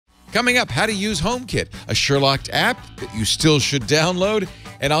Coming up, how to use HomeKit, a Sherlocked app that you still should download,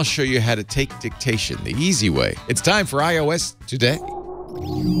 and I'll show you how to take dictation the easy way. It's time for iOS Today.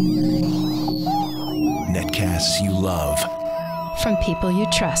 Netcasts you love. From people you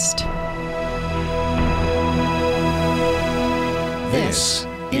trust. This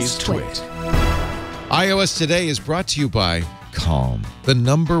is Twit. iOS Today is brought to you by Calm, the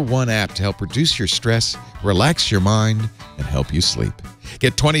 #1 app to help reduce your stress, relax your mind, and help you sleep.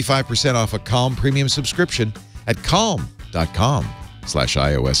 Get 25% off a Calm premium subscription at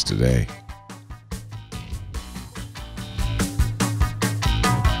calm.com/iOS Today.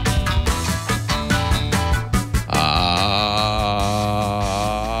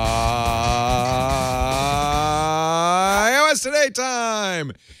 iOS Today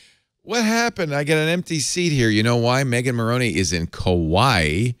time. What happened? I get an empty seat here. You know why? Megan Maroney is in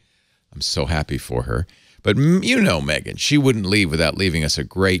Kauai. I'm so happy for her. But you know Megan. She wouldn't leave without leaving us a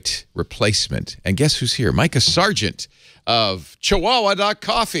great replacement. And guess who's here? Mikah Sargent of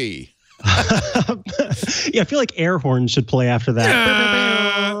Chihuahua.coffee. Yeah, I feel like air horns should play after that.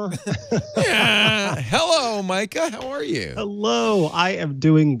 Yeah. Hello, Mikah. How are you? Hello. I am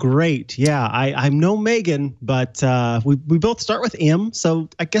doing great. Yeah, I'm no Megan, but we both start with M, so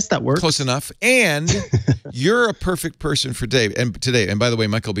I guess that works. Close enough. And you're a perfect person for today. And by the way,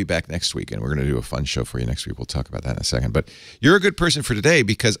 Mike will be back next week, and we're going to do a fun show for you next week. We'll talk about that in a second. But you're a good person for today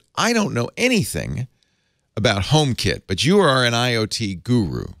because I don't know anything about HomeKit, but you are an IoT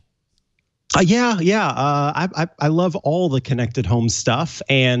guru. I love all the connected home stuff,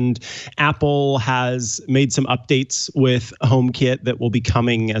 and Apple has made some updates with HomeKit that will be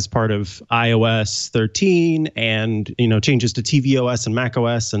coming as part of iOS 13, and changes to tvOS and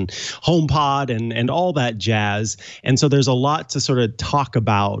macOS and HomePod and all that jazz. And so there's a lot to sort of talk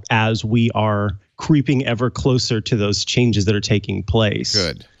about as we are creeping ever closer to those changes that are taking place.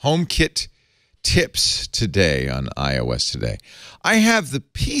 Good. HomeKit tips today on iOS Today. I have the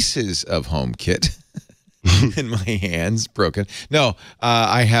pieces of HomeKit in my hands, broken. No,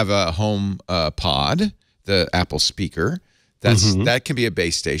 I have a HomePod, the Apple speaker. That can be a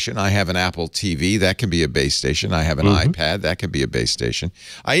base station. I have an Apple TV. That can be a base station. I have an iPad. That can be a base station.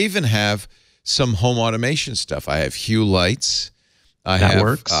 I even have some home automation stuff. I have Hue lights. I have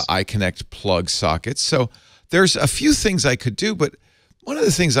iConnect plug sockets. So there's a few things I could do, but one of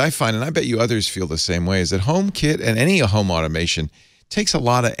the things I find, and I bet you others feel the same way, is that HomeKit and any home automation takes a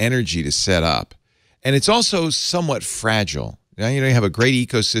lot of energy to set up. And it's also somewhat fragile. You have a great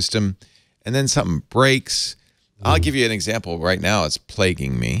ecosystem, and then something breaks. I'll give you an example right now. It's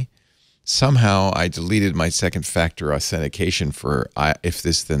plaguing me. Somehow I deleted my second-factor authentication for if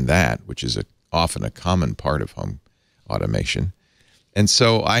this then that, which is often a common part of home automation. And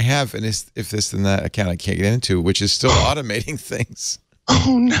so I have an if this then that account I can't get into, which is still automating things.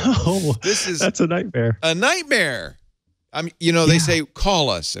 Oh no! That's a nightmare. A nightmare. They say call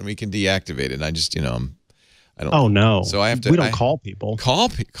us and we can deactivate it. And I just, I don't. Oh no! So I have to. We don't call people.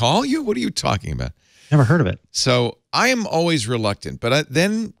 Call you? What are you talking about? Never heard of it. So I am always reluctant, but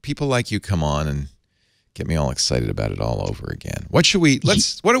then people like you come on and get me all excited about it all over again. What should we?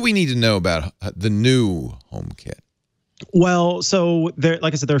 What do we need to know about the new HomeKit? Well, so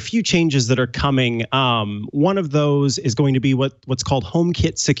like I said, there are a few changes that are coming. One of those is going to be what's called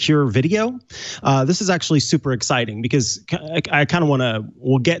HomeKit Secure Video. This is actually super exciting because I kind of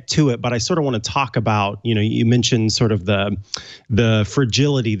we'll get to it, but I sort of want to talk about, you mentioned sort of the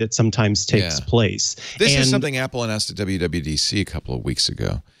fragility that sometimes takes place. This is something Apple announced at WWDC a couple of weeks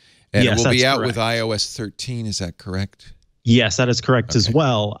ago. And it will be out with iOS 13. Is that correct? Yes, that is correct as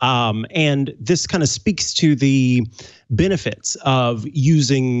well. And this kind of speaks to the benefits of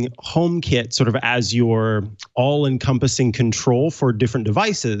using HomeKit sort of as your all-encompassing control for different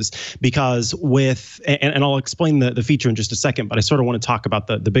devices, because and I'll explain the feature in just a second, but I sort of want to talk about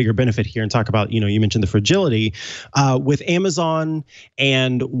the bigger benefit here and talk about, you mentioned the fragility with Amazon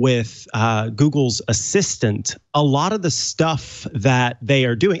and with Google's Assistant. A lot of the stuff that they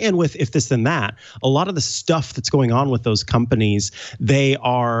are doing, and with if this then that, a lot of the stuff that's going on with those companies, they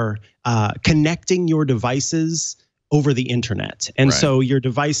are connecting your devices over the internet. And so your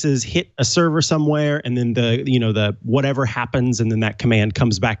devices hit a server somewhere, and then the whatever happens, and then that command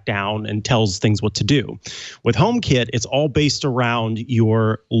comes back down and tells things what to do. With HomeKit, it's all based around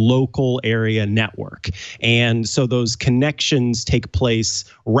your local area network. And so those connections take place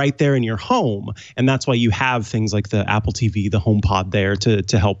right there in your home. And that's why you have things like the Apple TV, the HomePod there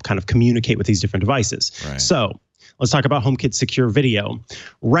to help kind of communicate with these different devices. So let's talk about HomeKit Secure Video.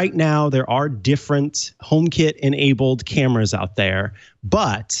 Right now, there are different HomeKit-enabled cameras out there,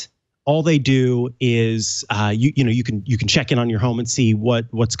 but all they do is you can check in on your home and see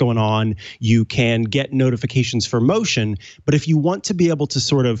what's going on. You can get notifications for motion, but if you want to be able to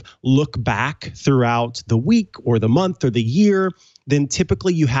sort of look back throughout the week or the month or the year, then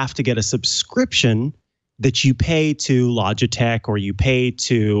typically you have to get a subscription that you pay to Logitech or you pay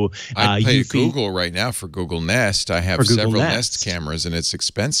to I pay Google right now for Google Nest. I have several Nest cameras, and it's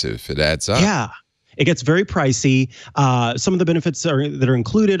expensive. It adds up. Yeah. It gets very pricey. Some of the benefits that are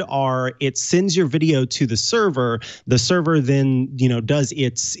included are it sends your video to the server. The server then, does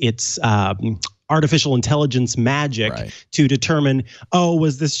its artificial intelligence magic to determine, oh,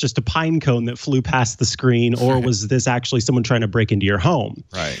 was this just a pine cone that flew past the screen, or was this actually someone trying to break into your home?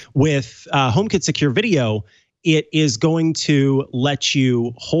 Right. With HomeKit Secure Video, it is going to let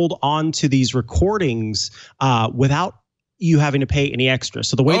you hold on to these recordings without you having to pay any extra.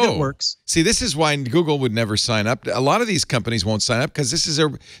 So the way that works. See, this is why Google would never sign up. A lot of these companies won't sign up because this is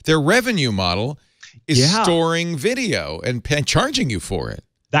their revenue model is storing video and charging you for it.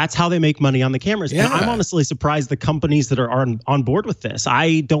 That's how they make money on the cameras. Yeah. And I'm honestly surprised the companies that are on board with this.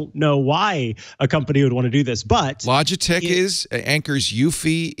 I don't know why a company would want to do this, but Logitech is, Anker's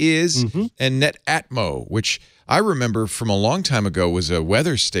Eufy is, and NetAtmo, which I remember from a long time ago was a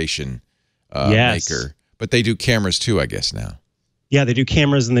weather station maker. But they do cameras too, I guess, now. Yeah, they do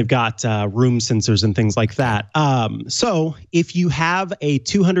cameras, and they've got room sensors and things like that. So if you have a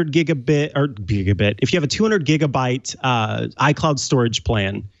 200 gigabit, if you have a 200 gigabyte iCloud storage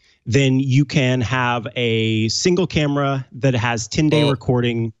plan, then you can have a single camera that has 10-day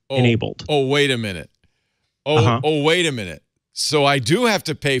recording enabled. Oh, wait a minute. Oh, wait a minute. So I do have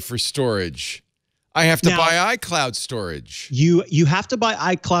to pay for storage. I have to buy iCloud storage. You have to buy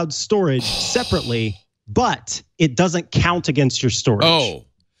iCloud storage separately, but it doesn't count against your storage. Oh,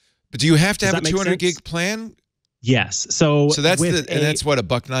 but do you have to have a 200 gig plan? Yes. So that's and that's what,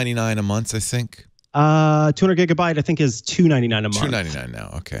 $1.99 a month, I think. 200 gigabyte, I think, is $2.99 a month. $2.99 now.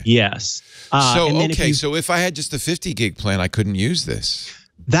 Okay. Yes. So if I had just a 50 gig plan, I couldn't use this.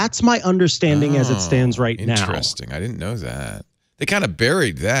 That's my understanding as it stands right now. Interesting. I didn't know that. They kind of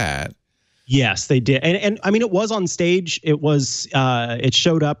buried that. Yes, they did, and I mean, it was on stage. It was, it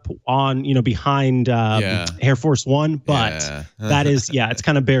showed up on, behind Air Force One, but that is, it's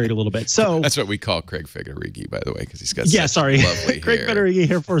kind of buried a little bit. So that's what we call Craig Federighi, by the way, because he's got lovely Craig Federighi,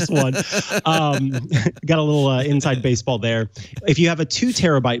 Air Force One. Got a little inside baseball there. If you have a 2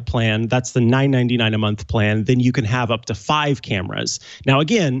 terabyte plan, that's the $9.99 a month plan. Then you can have up to 5 cameras. Now,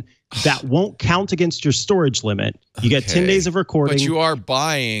 again, that won't count against your storage limit. You get 10 days of recording, but you are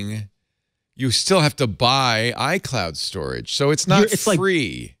buying. You still have to buy iCloud storage, so it's not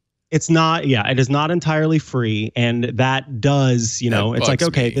free. It's not, it is not entirely free, and that does, it's like,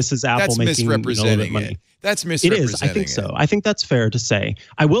 okay, this is Apple making a little bit of money. That's misrepresenting it is, I think so. I think that's fair to say.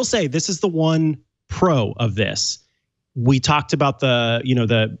 I will say this is the one pro of this. We talked about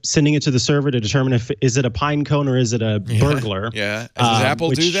the sending it to the server to determine is it a pine cone or is it a burglar. Yeah. Does Apple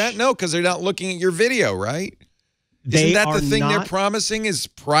do that? No, because they're not looking at your video, right? Isn't that the thing they're promising is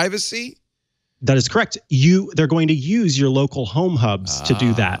privacy? That is correct. They're going to use your local home hubs to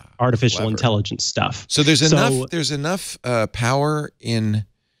do that artificial intelligence stuff. So there's enough power in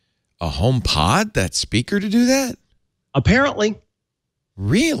a HomePod, that speaker, to do that? Apparently.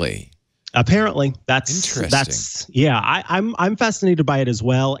 Really? Apparently. That's interesting. I'm fascinated by it as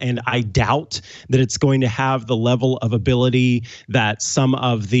well, and I doubt that it's going to have the level of ability that some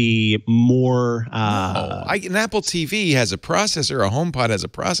of the more an Apple TV has a processor, a HomePod has a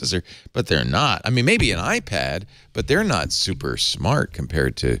processor, but they're not. I mean, maybe an iPad, but they're not super smart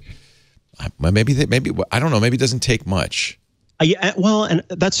compared to maybe I don't know, maybe it doesn't take much. Well, and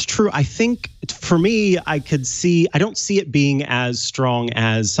that's true. I think for me, I don't see it being as strong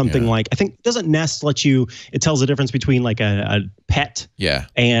as something like, I think, doesn't Nest let you, it tells the difference between like a pet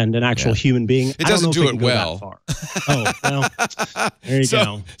and an actual human being. It doesn't do it well. Oh, well, there you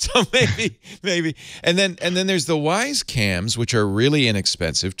go. So maybe. And then there's the Wise Cams, which are really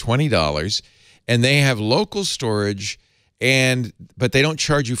inexpensive, $20, and they have local storage, but they don't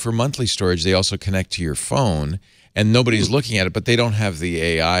charge you for monthly storage. They also connect to your phone. And nobody's looking at it, but they don't have the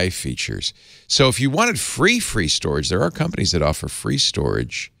AI features. So if you wanted free storage, there are companies that offer free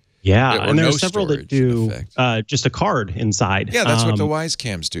storage. Yeah, and there are several that do just a card inside. Yeah, that's what the Wise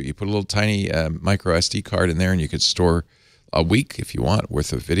Cams do. You put a little tiny micro SD card in there, and you could store a week, if you want,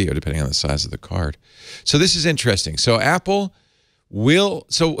 worth of video, depending on the size of the card. So this is interesting. So Apple will...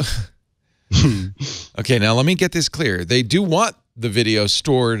 Okay, now let me get this clear. They do want the video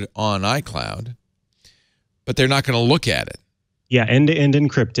stored on iCloud, but they're not going to look at it. Yeah, end-to-end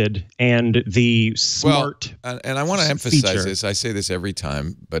encrypted, and the smart. Well, and I want to emphasize this. I say this every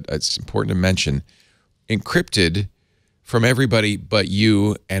time, but it's important to mention encrypted from everybody but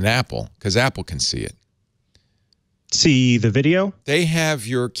you and Apple, because Apple can see it. See the video? They have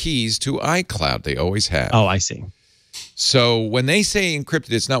your keys to iCloud. They always have. Oh, I see. So when they say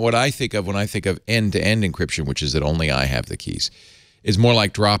encrypted, it's not what I think of when I think of end-to-end encryption, which is that only I have the keys. It's more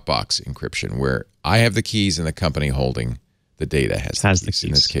like Dropbox encryption, where I have the keys and the company holding the data has the keys.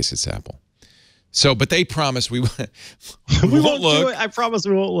 In this case, it's Apple. So, but they promise we won't look. Do it. I promise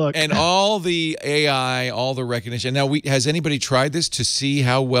we won't look. And all the AI, all the recognition. Now, has anybody tried this to see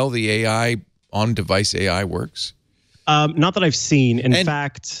how well the AI, on-device AI works? Not that I've seen. In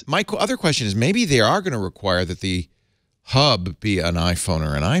fact, my other question is maybe they are going to require that the hub be an iPhone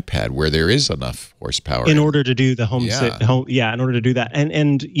or an iPad where there is enough horsepower in order to do the in order to do that.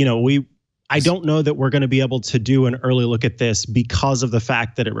 And you know, I don't know that we're going to be able to do an early look at this because of the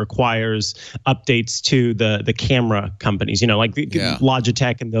fact that it requires updates to the camera companies, you know, like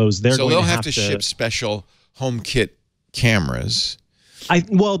Logitech and those. They'll have to ship special HomeKit cameras.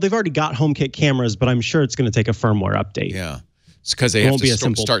 Well, they've already got HomeKit cameras, but I'm sure it's going to take a firmware update. Yeah. It's because they have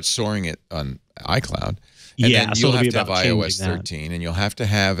to start storing it on iCloud. And then you'll have to have iOS 13, and you'll have to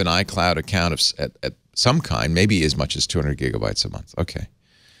have an iCloud account at some kind, maybe as much as 200 gigabytes a month. Okay.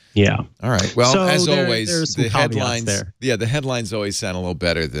 Yeah. All right. Well, so as always, the headlines there. Yeah, the headlines always sound a little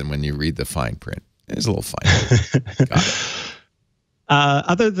better than when you read the fine print. There's a little fine print. Got it.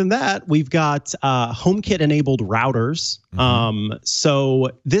 Other than that, we've got HomeKit-enabled routers. So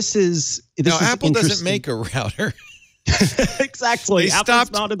this is Apple doesn't make a router. Exactly.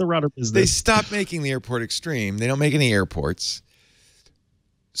 Apple's not in the router business. They stopped making the Airport Extreme. They don't make any airports.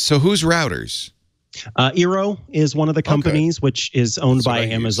 So who's routers? Eero is one of the companies, which is owned by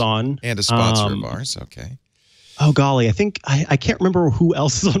Amazon. And a sponsor of ours. Okay. Oh, golly. I think I can't remember who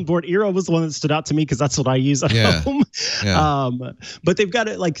else is on board. Eero was the one that stood out to me because that's what I use at home. Yeah. But they've got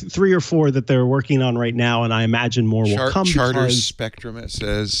like 3 or 4 that they're working on right now, and I imagine more will come. Charter Spectrum, it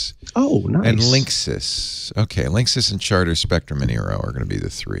says. Oh, nice. And Linksys. Okay, Linksys and Charter Spectrum and Eero are going to be the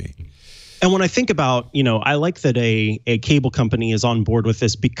 3. And when I think about, you know, I like that a cable company is on board with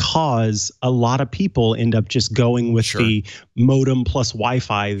this because a lot of people end up just going with the modem plus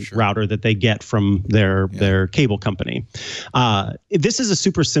Wi-Fi router that they get from their cable company. This is a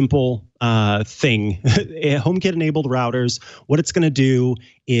super simple thing. HomeKit-enabled routers, what it's going to do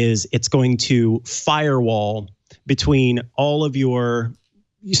is it's going to firewall between all of your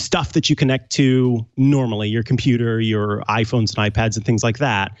stuff that you connect to normally, your computer, your iPhones and iPads and things like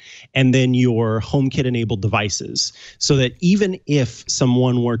that, and then your HomeKit-enabled devices, so that even if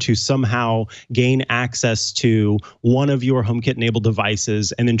someone were to somehow gain access to one of your HomeKit-enabled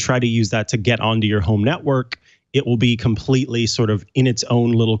devices and then try to use that to get onto your home network, it will be completely sort of in its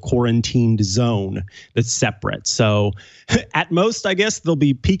own little quarantined zone that's separate. So at most, I guess, they'll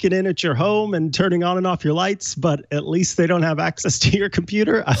be peeking in at your home and turning on and off your lights, but at least they don't have access to your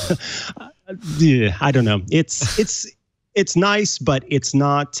computer. I don't know. It's nice, but it's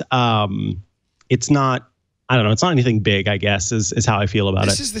not I don't know. It's not anything big, I guess, is how I feel about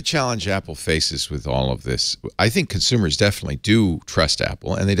it. This is the challenge Apple faces with all of this. I think consumers definitely do trust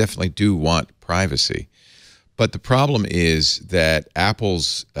Apple, and they definitely do want privacy. But the problem is that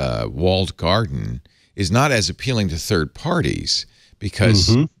Apple's walled garden is not as appealing to third parties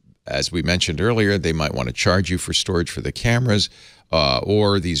because, as we mentioned earlier, they might want to charge you for storage for the cameras,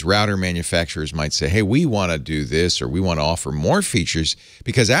 or these router manufacturers might say, hey, we want to do this, or we want to offer more features,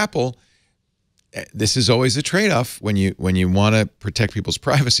 because Apple, this is always a trade-off. When you want to protect people's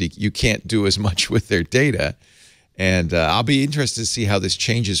privacy, you can't do as much with their data. And I'll be interested to see how this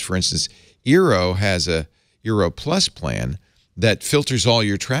changes. For instance, Eero has a Eero Plus plan that filters all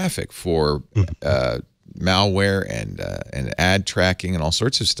your traffic for malware and ad tracking and all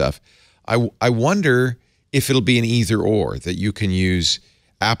sorts of stuff. I wonder if it'll be an either-or, that you can use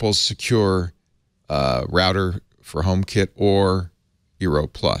Apple's secure router for HomeKit or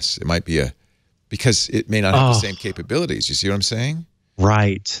Eero Plus. It might be because it may not have the same capabilities. You see what I'm saying?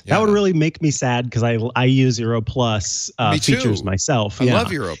 Right. Yeah. That would really make me sad because I use Eero Plus features myself. I love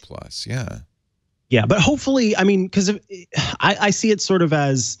Eero Plus. Yeah. Yeah, but hopefully, I mean, because I see it sort of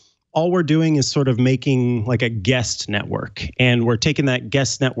as all we're doing is sort of making like a guest network, and we're taking that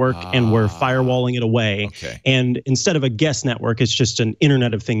guest network and we're firewalling it away. Okay. And instead of a guest network, it's just an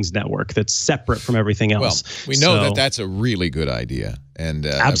Internet of Things network that's separate from everything else. Well, we know that that's a really good idea and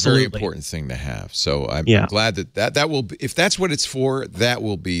a very important thing to have. So I'm glad that will be, if that's what it's for, that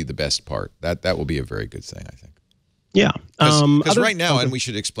will be the best part. That will be a very good thing, I think. Yeah. Because right now, and we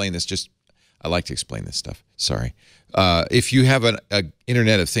should explain this, just I like to explain this stuff. Sorry. If you have an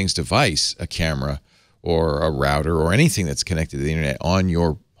Internet of Things device, a camera or a router or anything that's connected to the internet on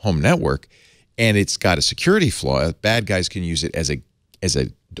your home network, and it's got a security flaw, bad guys can use it as a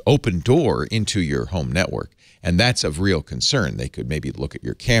open door into your home network. And that's of real concern. They could maybe look at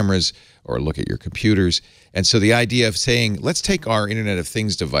your cameras or look at your computers. And so the idea of saying, let's take our Internet of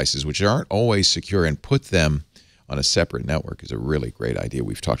Things devices, which aren't always secure, and put them on a separate network is a really great idea.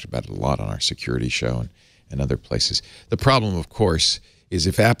 We've talked about it a lot on our security show and other places. The problem, of course, is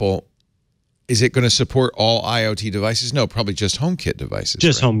if Apple, is it going to support all IoT devices? No, probably just HomeKit devices.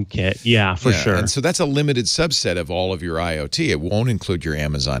 Just right? HomeKit, yeah, for sure. And so that's a limited subset of all of your IoT. It won't include your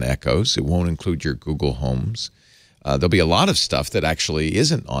Amazon Echoes. It won't include your Google Homes. There'll be a lot of stuff that actually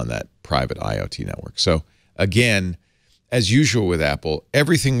isn't on that private IoT network. So again, as usual with Apple,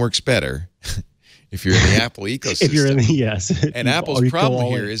 everything works better if you're in the Apple ecosystem. If you're in the, yes. And Apple's problem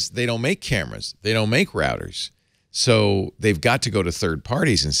here is they don't make cameras. They don't make routers. So they've got to go to third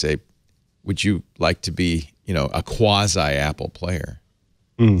parties and say, would you like to be, you know, a quasi-Apple player?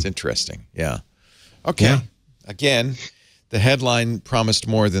 It's interesting. Yeah. Okay. Yeah. Again, the headline promised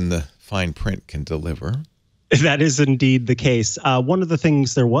more than the fine print can deliver. That is indeed the case. One of the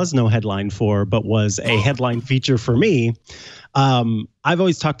things there was no headline for, but was a headline feature for me. I've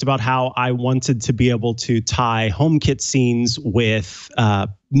always talked about how I wanted to be able to tie HomeKit scenes with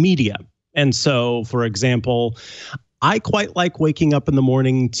media. And so, for example, I quite like waking up in the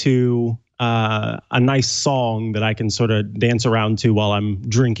morning to a nice song that I can sort of dance around to while I'm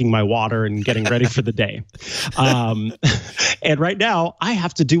drinking my water and getting ready for the day. And right now, I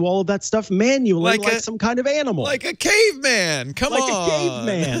have to do all of that stuff manually, like some kind of animal. Like a caveman. Come on. Like a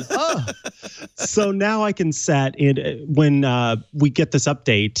caveman. Oh. So now I can set it, when we get this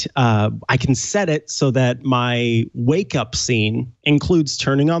update, I can set it so that my wake up scene includes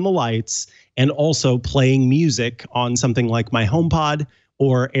turning on the lights and also playing music on something like my HomePod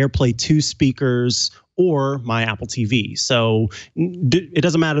or AirPlay 2 speakers, or my Apple TV. So it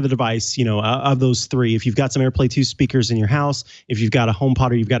doesn't matter the device, you know, of those three. If you've got some AirPlay 2 speakers in your house, if you've got a HomePod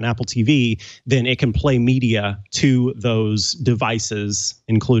or you've got an Apple TV, then it can play media to those devices,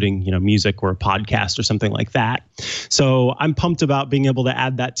 including, you know, music or a podcast or something like that. So I'm pumped about being able to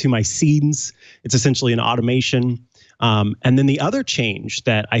add that to my scenes. It's essentially an automation. And then the other change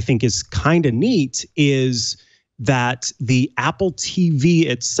that I think is kind of neat is that the Apple TV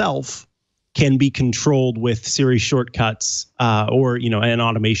itself can be controlled with Siri shortcuts or, you know, an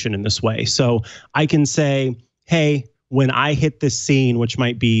automation in this way. So I can say, hey, when I hit this scene, which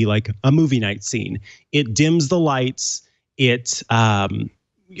might be like a movie night scene, it dims the lights. It, I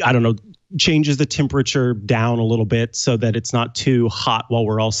don't know, changes the temperature down a little bit so that it's not too hot while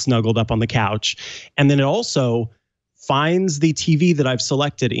we're all snuggled up on the couch. And then it also finds the TV that I've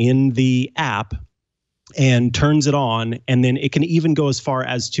selected in the app and turns it on, and then it can even go as far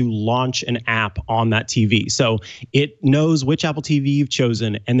as to launch an app on that TV. So it knows which Apple TV you've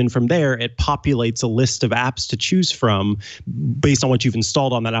chosen, and then from there, it populates a list of apps to choose from based on what you've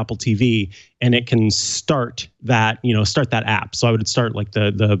installed on that Apple TV, and it can start that, you know, start that app. So I would start like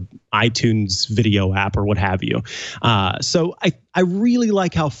the iTunes video app or what have you. So I really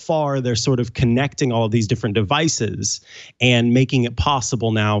like how far they're sort of connecting all of these different devices and making it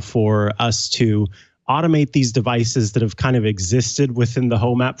possible now for us to automate these devices that have kind of existed within the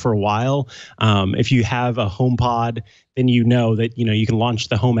Home app for a while. If you have a HomePod, then you know that, you know, you can launch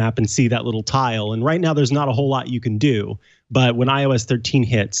the Home app and see that little tile. And right now there's not a whole lot you can do. But when iOS 13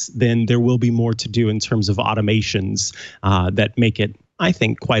 hits, then there will be more to do in terms of automations that make it, I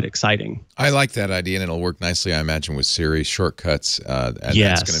think, quite exciting. I like that idea, and it'll work nicely, I imagine, with Siri shortcuts. And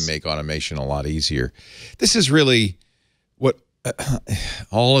yes. That's going to make automation a lot easier. This is really what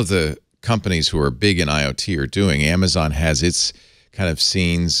all of the companies who are big in IoT are doing. Amazon has its kind of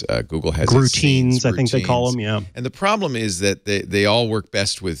scenes. Google has routines, its scenes, I think they call them, yeah. And the problem is that they all work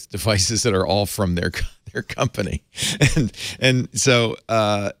best with devices that are all from their company. And so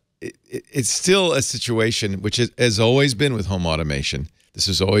it's still a situation which has always been with home automation. This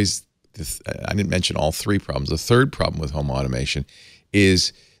is always, I didn't mention all three problems. The third problem with home automation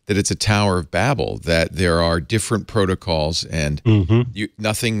is that it's a Tower of Babel, that there are different protocols and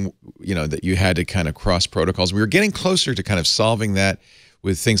nothing, you know, that you had to kind of cross protocols. We were getting closer to kind of solving that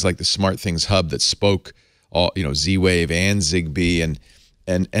with things like the SmartThings Hub that spoke all, you know, Z-Wave and Zigbee,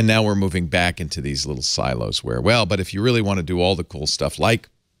 and now we're moving back into these little silos where, well, but if you really want to do all the cool stuff like,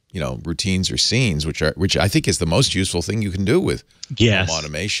 you know, routines or scenes, which I think is the most useful thing you can do with home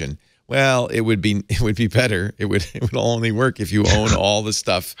automation. Well, it would be better. It would only work if you own all the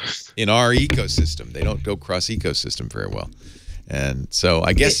stuff in our ecosystem. They don't go cross ecosystem very well. And so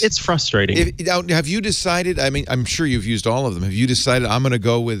I guess it's frustrating. Now, have you decided? I mean, I'm sure you've used all of them. Have you decided I'm going to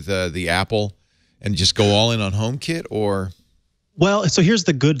go with the Apple and just go all in on HomeKit, or? Well, so here's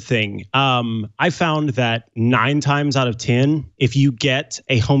the good thing. I found that 9 times out of 10, if you get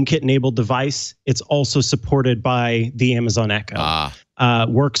a HomeKit-enabled device, it's also supported by the Amazon Echo.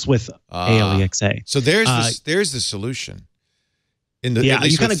 Works with ALEXA. So there's the solution.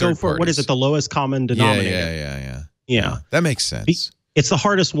 You kind of go for what is it? The lowest common denominator. Yeah. That makes sense. It's the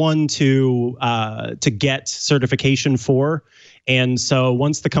hardest one to get certification for. And so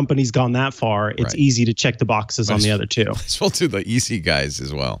once the company's gone that far, it's easy to check the boxes on the other two. As well do the easy guys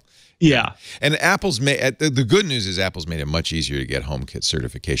as well. Yeah. And Apple's made the good news is Apple's made it much easier to get HomeKit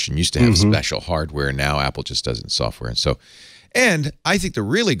certification. Used to have special hardware. Now Apple just does it in software. And so, and I think the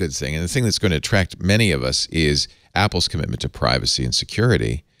really good thing, and the thing that's going to attract many of us, is Apple's commitment to privacy and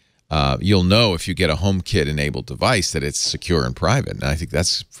security. You'll know if you get a HomeKit-enabled device that it's secure and private. And I think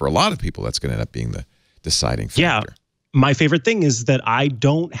that's, for a lot of people, that's going to end up being the deciding factor. Yeah. My favorite thing is that I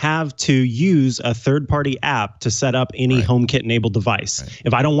don't have to use a third-party app to set up any HomeKit-enabled device.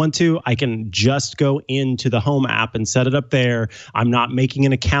 If I don't want to, I can just go into the Home app and set it up there. I'm not making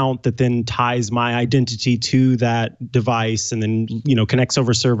an account that then ties my identity to that device and then, connects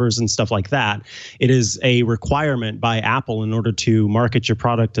over servers and stuff like that. It is a requirement by Apple in order to market your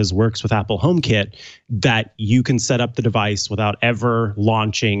product as works with Apple HomeKit that you can set up the device without ever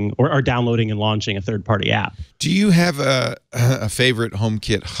launching or downloading and launching a third-party app. Do you have a favorite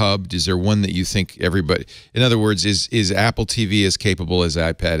HomeKit hub? Is there one that you think everybody, in other words, is Apple TV as capable as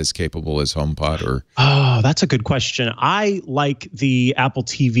iPad, as capable as HomePod? Or that's a good question. I like the Apple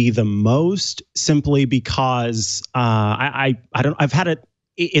TV the most simply because I've had it.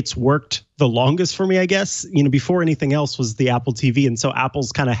 It's worked the longest for me, I guess. Before anything else was the Apple TV, and so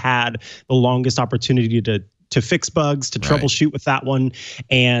Apple's kind of had the longest opportunity to fix bugs, to troubleshoot with that one.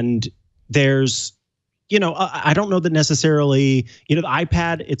 And there's I don't know that necessarily, the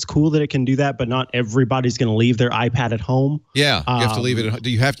iPad, it's cool that it can do that, but not everybody's going to leave their iPad at home. Yeah, you have to leave it at home.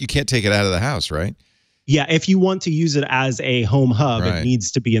 You can't take it out of the house, right? Yeah, if you want to use it as a home hub, it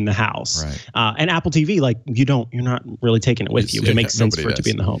needs to be in the house. And Apple TV, you're not really taking it with you. It makes sense for it to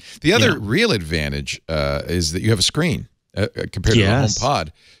be in the home. The other real advantage is that you have a screen compared to the HomePod.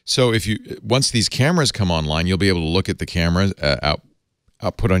 So once these cameras come online, you'll be able to look at the camera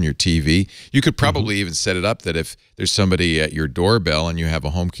output on your TV. You could probably even set it up that if there's somebody at your doorbell and you have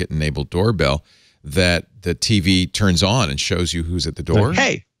a HomeKit-enabled doorbell, that the TV turns on and shows you who's at the door.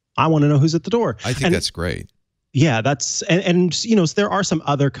 Hey, I want to know who's at the door. I think that's great. Yeah, and there are some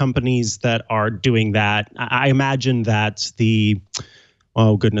other companies that are doing that. I imagine that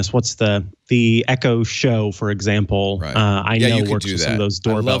what's the Echo Show, for example? I know works with some of those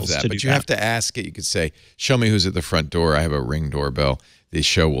doorbells. I love that, but you have to ask it. You could say, "Show me who's at the front door. I have a Ring doorbell." The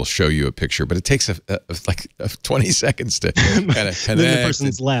show will show you a picture, but it takes like 20 seconds to kind of connect. Then the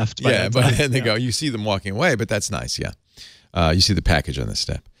person's left. But then they go. You see them walking away, but that's nice. Yeah, you see the package on the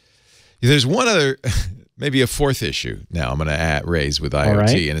step. There's one other, maybe a fourth issue now I'm going to raise with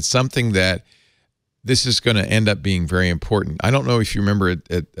IoT, and it's something that this is going to end up being very important. I don't know if you remember at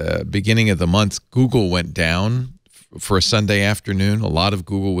the beginning of the month, Google went down for a Sunday afternoon. A lot of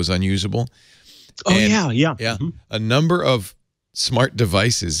Google was unusable. Yeah. A number of smart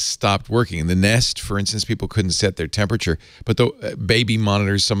devices stopped working. The Nest, for instance, people couldn't set their temperature, but the baby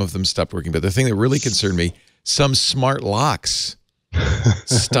monitors, some of them stopped working. But the thing that really concerned me, some smart locks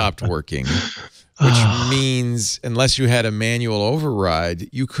stopped working, which means unless you had a manual override,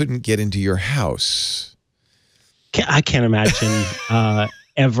 you couldn't get into your house. I can't imagine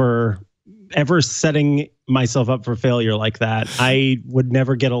ever setting myself up for failure like that. I would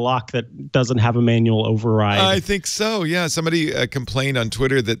never get a lock that doesn't have a manual override. I think so. Yeah. Somebody complained on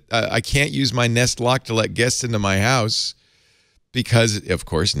Twitter that I can't use my Nest lock to let guests into my house because, of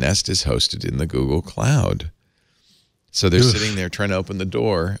course, Nest is hosted in the Google Cloud. So they're sitting there trying to open the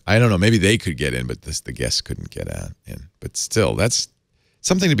door. I don't know. Maybe they could get in, but the guests couldn't get in. But still, that's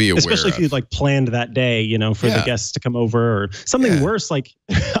something to be aware of. Especially if you planned that day, for the guests to come over, or something worse. Like,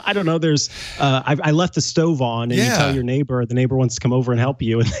 I don't know. There's, I left the stove on, and you tell your neighbor, the neighbor wants to come over and help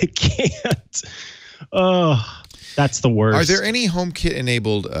you, and they can't. Oh, that's the worst. Are there any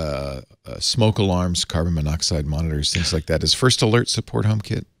HomeKit-enabled smoke alarms, carbon monoxide monitors, things like that? Does First Alert support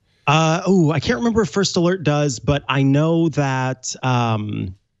HomeKit? I can't remember if First Alert does, but I know that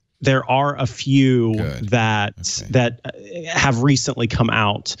there are a few that have recently come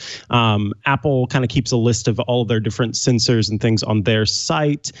out. Apple kind of keeps a list of all of their different sensors and things on their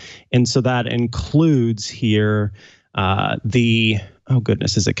site, and so that includes here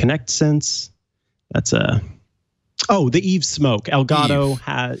is it Connect Sense? That's Oh, the Eve smoke. Elgato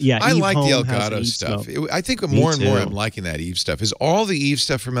has, yeah. I Eve like the Home has Elgato Eve stuff. smoke. I think Me more and more too. I'm liking that Eve stuff. Is all the Eve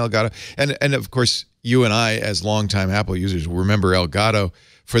stuff from Elgato, and of course you and I, as longtime Apple users, will remember Elgato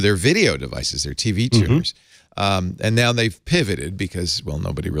for their video devices, their TV tuners, and now they've pivoted because, well,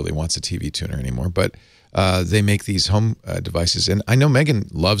 nobody really wants a TV tuner anymore, but they make these home devices, and I know Megan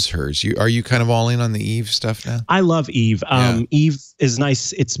loves hers. Are you kind of all in on the Eve stuff now? I love Eve. Yeah. Eve is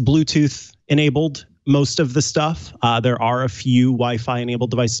nice. It's Bluetooth enabled, most of the stuff. There are a few Wi-Fi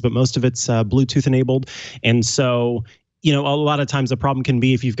enabled devices, but most of it's Bluetooth enabled. And so, you know, a lot of times the problem can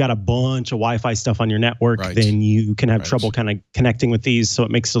be if you've got a bunch of Wi-Fi stuff on your network, Right. then you can have trouble kind of connecting with these. So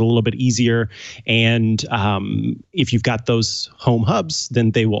it makes it a little bit easier. And if you've got those home hubs,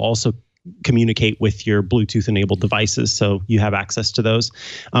 then they will also communicate with your Bluetooth enabled devices, so you have access to those.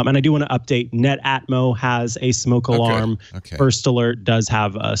 And I do want to update, NetAtmo has a smoke alarm. Okay. First Alert does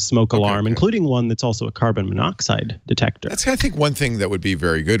have a smoke alarm, good. including one that's also a carbon monoxide detector. That's, I think, one thing that would be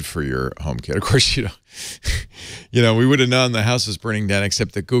very good for your HomeKit. Of course, you know, we would have known the house was burning down,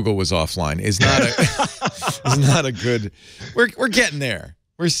 except that Google was offline. Is not a good. We're getting there.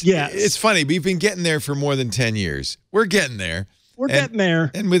 It's funny. We've been getting there for more than 10 years. We're getting there. We're getting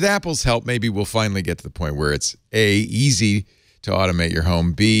there. And with Apple's help, maybe we'll finally get to the point where it's A, easy to automate your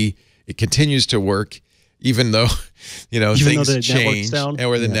home, B, it continues to work, even though, you know, things change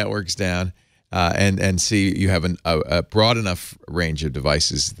or the network's down, and C, you have a broad enough range of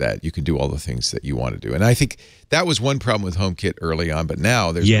devices that you can do all the things that you want to do. And I think that was one problem with HomeKit early on, but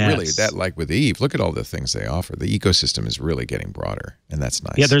now there's really that, like with Eve, look at all the things they offer. The ecosystem is really getting broader, and that's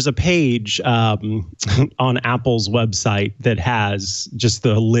nice. Yeah, there's a page on Apple's website that has just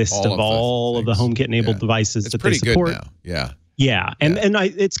the list of all of the HomeKit enabled devices that they support. It's pretty good now. Yeah, and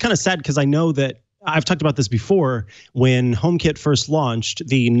it's kind of sad because I know that I've talked about this before. When HomeKit first launched,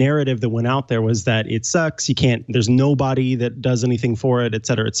 the narrative that went out there was that it sucks. You can't. There's nobody that does anything for it, et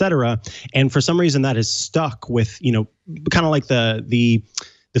cetera, et cetera. And for some reason, that has stuck with, you know, kind of like the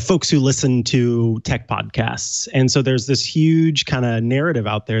folks who listen to tech podcasts. And so there's this huge kind of narrative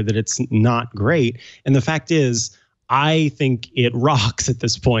out there that it's not great. And the fact is, I think it rocks at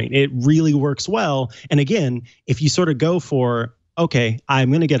this point. It really works well. And again, if you sort of go for, okay, I'm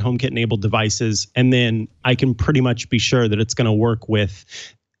going to get HomeKit enabled devices, and then I can pretty much be sure that it's going to work with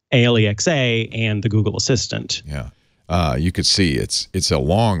Alexa and the Google Assistant. Yeah. You could see it's a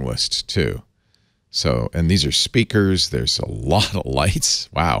long list too. So, and these are speakers. There's a lot of lights.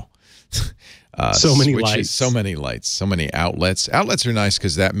 Wow. So many switches, lights. So many lights. So many outlets. Outlets are nice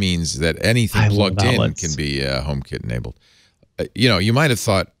because that means that anything plugged in can be HomeKit enabled. You know, you might have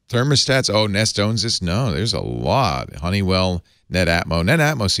thought thermostats. Oh, Nest owns this. No, there's a lot. Honeywell, NetAtmo.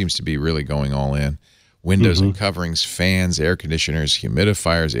 NetAtmo seems to be really going all in. Windows and coverings, fans, air conditioners,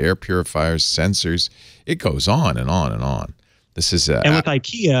 humidifiers, air purifiers, sensors. It goes on and on and on. This is and with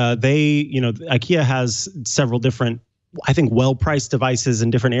IKEA, IKEA has several different, I think, well-priced devices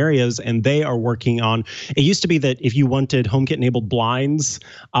in different areas, and they are working on. It used to be that if you wanted HomeKit-enabled blinds,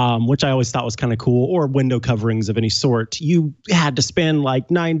 which I always thought was kind of cool, or window coverings of any sort, you had to spend like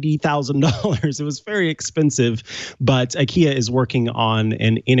 $90,000. It was very expensive, but IKEA is working on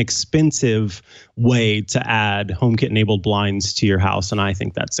an inexpensive way to add HomeKit-enabled blinds to your house, and I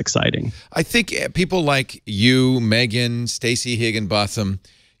think that's exciting. I think people like you, Megan, Stacey Higginbotham,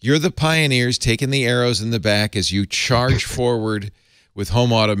 you're the pioneers taking the arrows in the back as you charge forward with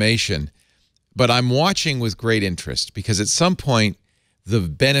home automation. But I'm watching with great interest because at some point the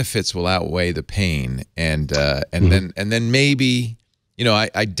benefits will outweigh the pain, and then maybe, you know,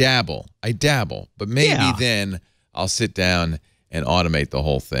 I dabble, but maybe then I'll sit down and automate the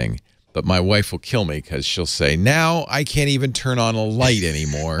whole thing. But my wife will kill me because she'll say, now I can't even turn on a light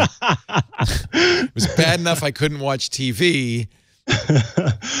anymore. It was bad enough I couldn't watch TV.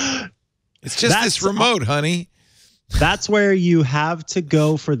 It's just this remote, honey. That's where you have to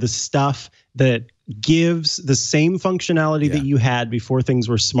go for the stuff that gives the same functionality that you had before things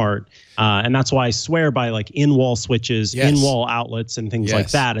were smart. And that's why I swear by like in-wall switches, in-wall outlets, and things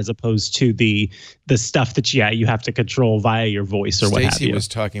like that, as opposed to the stuff that you have to control via your voice or what have you. Stacey was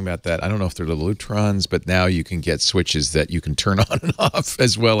talking about that. I don't know if they're the Lutrons, but now you can get switches that you can turn on and off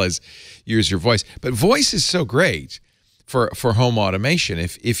as well as use your voice. But voice is so great for home automation.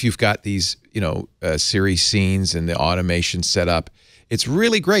 If you've got these, you know, Siri scenes and the automation set up, it's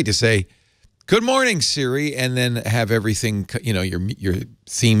really great to say, "Good morning, Siri," and then have everything, you know, your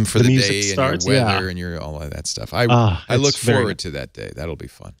theme for the day starts, and your weather and your all of that stuff. I look forward to that day. That'll be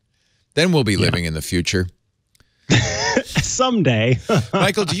fun. Then we'll be living in the future. Someday.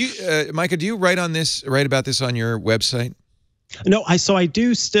 Michael, do you write about this on your website? No, I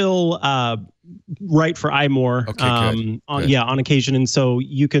do still write for iMore. Okay, good. On occasion, and so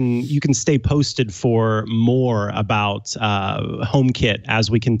you can stay posted for more about HomeKit as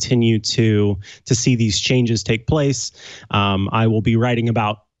we continue to see these changes take place. I will be writing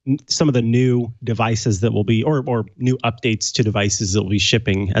about some of the new devices that will be, or new updates to devices that will be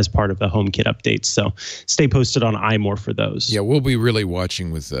shipping as part of the HomeKit updates. So stay posted on iMore for those. Yeah, we'll be really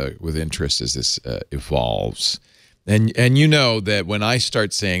watching with interest as this evolves. And you know that when I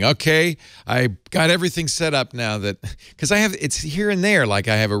start saying, okay, I got everything set up now, that because it's here and there, like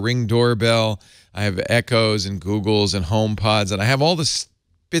I have a Ring doorbell, I have Echoes and Googles and HomePods, and I have all the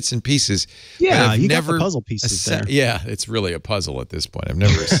bits and pieces. Yeah, you got the puzzle pieces there. Yeah, it's really a puzzle at this point. I've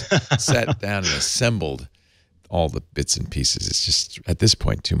never sat down and assembled all the bits and pieces. It's just, at this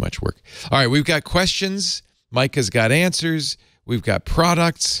point, too much work. All right, we've got questions. Micah's got answers. We've got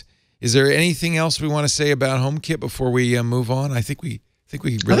products. Is there anything else we want to say about HomeKit before we move on? I think we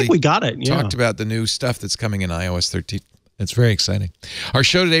really we got it. Yeah. Talked about the new stuff that's coming in iOS 13. It's very exciting. Our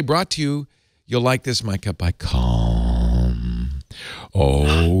show today brought to you, you'll like this, Micah, by Calm.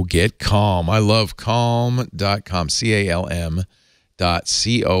 Oh, get Calm. I love Calm.com, CALM.com.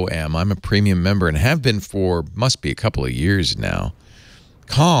 I'm a premium member and have been for, must be a couple of years now.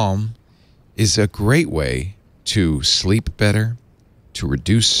 Calm is a great way to sleep better, to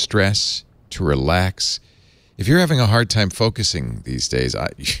reduce stress, to relax. If you're having a hard time focusing these days,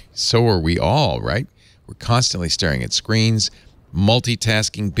 so are we all, right? We're constantly staring at screens,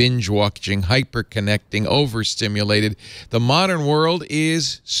 multitasking, binge-watching, hyper-connecting, overstimulated. The modern world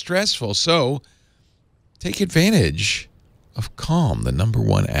is stressful, so take advantage of Calm, the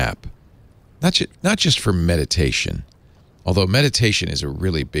 #1 app. Not just for meditation, although meditation is a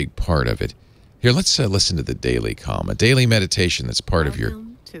really big part of it. Here, let's listen to the Daily Calm, a daily meditation that's part of your...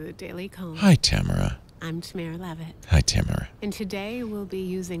 Welcome to the Daily Calm. Hi, Tamara. I'm Tamara Levitt. Hi, Tamara. And today we'll be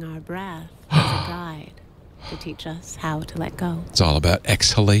using our breath as a guide to teach us how to let go. It's all about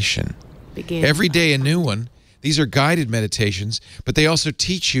exhalation. Begin Every day a new one. These are guided meditations, but they also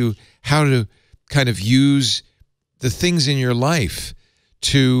teach you how to kind of use the things in your life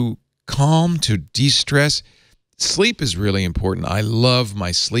to calm, to de-stress. Sleep is really important. I love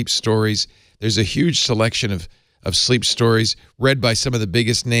my sleep stories. There's a huge selection of sleep stories read by some of the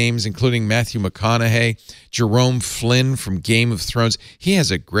biggest names, including Matthew McConaughey, Jerome Flynn from Game of Thrones. He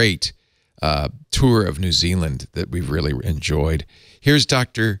has a great tour of New Zealand that we've really enjoyed. Here's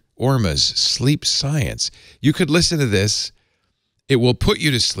Dr. Orma's Sleep Science. You could listen to this. It will put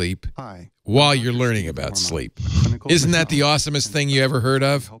you to sleep while you're learning about sleep. Isn't that the awesomest thing you ever heard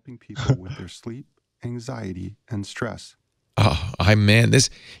of? Helping people with their sleep, anxiety, and stress. Oh,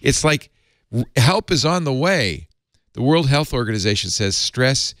 it's like help is on the way. The World Health Organization says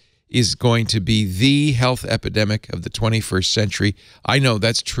stress is going to be the health epidemic of the 21st century. I know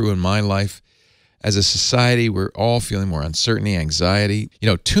that's true in my life. As a society, we're all feeling more uncertainty, anxiety.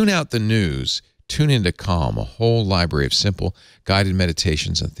 Tune out the news. Tune into Calm, a whole library of simple guided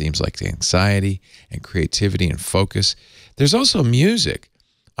meditations on themes like anxiety and creativity and focus. There's also music.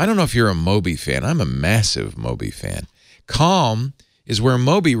 I don't know if you're a Moby fan. I'm a massive Moby fan. Calm is where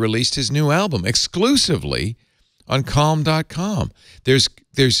Moby released his new album exclusively on Calm.com. There's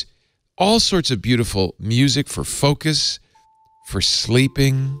all sorts of beautiful music for focus, for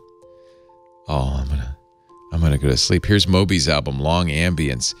sleeping. Oh, I'm gonna go to sleep. Here's Moby's album, Long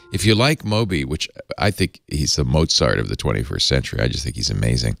Ambience. If you like Moby, which I think he's the Mozart of the 21st century, I just think he's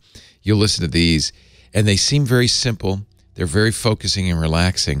amazing. You'll listen to these, and they seem very simple. They're very focusing and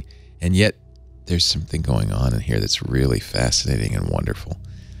relaxing, and yet there's something going on in here that's really fascinating and wonderful.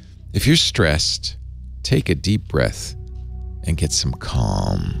 If you're stressed, take a deep breath and get some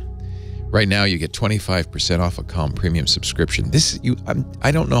Calm. Right now, you get 25% off a Calm premium subscription.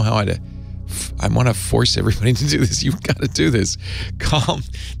 I don't know how I want to force everybody to do this. You've got to do this. Calm.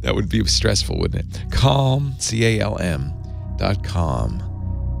 That would be stressful, wouldn't it? Calm,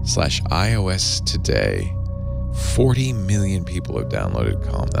 CALM.com/iOS today. 40 million people have downloaded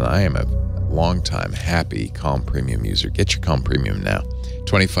Calm, and I am a longtime happy Calm Premium user. Get your Calm Premium now.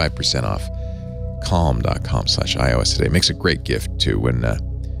 25% off. Calm.com/iOS today. Makes a great gift, too. When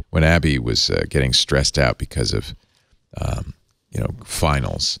Abby was getting stressed out because of,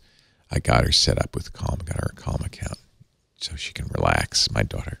 finals, I got her set up with Calm, got her a Calm account so she can relax, my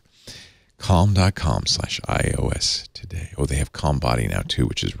daughter. Calm.com/iOS today. Oh, they have Calm Body now, too,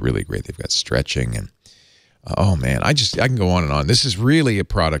 which is really great. They've got stretching and, oh, man, I can go on and on. This is really a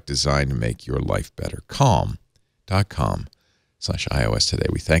product designed to make your life better. Calm.com/iOS today.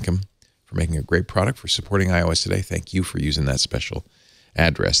 We thank them for making a great product, for supporting iOS today. Thank you for using that special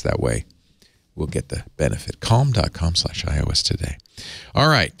address. That way will get the benefit. Calm.com/iOS today. All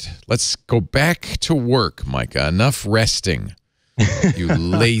right, let's go back to work, Micah. Enough resting, you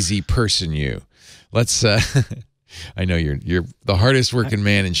lazy person, you. Let's. I know you're the hardest working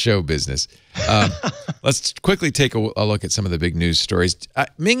man in show business. Let's quickly take a look at some of the big news stories.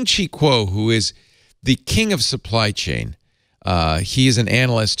 Ming-Chi Kuo, who is the king of supply chain, he is an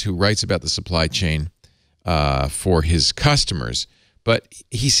analyst who writes about the supply chain for his customers, but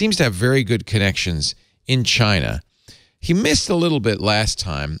he seems to have very good connections in China. He missed a little bit last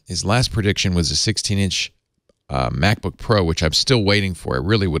time. His last prediction was a 16-inch MacBook Pro, which I'm still waiting for. I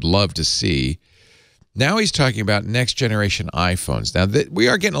really would love to see. Now he's talking about next generation iPhones. Now we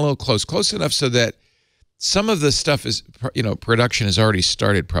are getting a little close enough so that some of the stuff is, production has already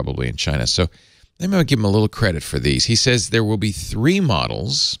started probably in China. So maybe I'll give him a little credit for these. He says there will be 3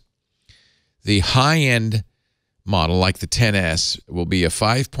 models. The high-end model, like the 10S, will be a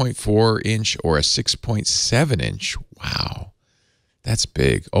 5.4-inch or a 6.7-inch. Wow, that's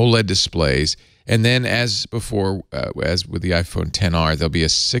big. OLED displays. And then, as before, as with the iPhone XR, there'll be a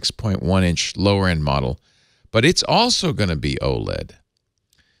 6.1-inch lower-end model. But it's also going to be OLED.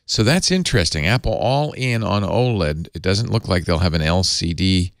 So that's interesting. Apple all in on OLED. It doesn't look like they'll have an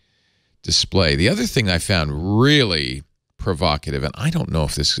LCD display. The other thing I found really provocative, and I don't know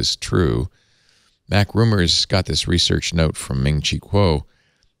if this is true, Mac Rumors got this research note from Ming-Chi Kuo.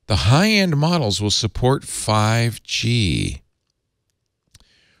 The high-end models will support 5G.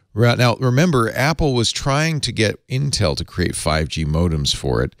 Right, now, remember, Apple was trying to get Intel to create 5G modems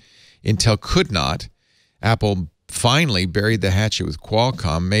for it. Intel could not. Apple finally buried the hatchet with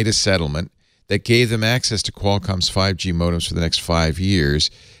Qualcomm, made a settlement that gave them access to Qualcomm's 5G modems for the next 5 years.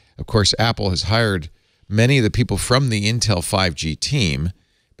 Of course, Apple has hired many of the people from the Intel 5G team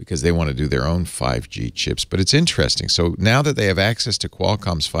because they want to do their own 5G chips. But it's interesting. So now that they have access to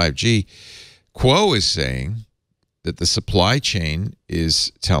Qualcomm's 5G, Kuo is saying that the supply chain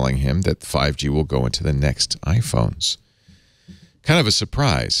is telling him that 5G will go into the next iPhones. Kind of a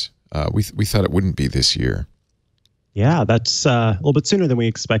surprise. We thought it wouldn't be this year. Yeah, that's a little bit sooner than we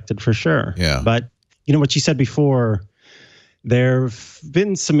expected for sure. Yeah. But you know what you said before, there have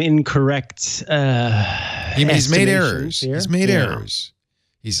been some incorrect he's made errors. Here. He's made errors.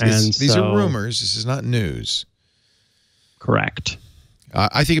 These are rumors. This is not news. Correct.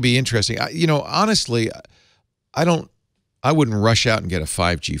 I think it'd be interesting. Honestly, I wouldn't rush out and get a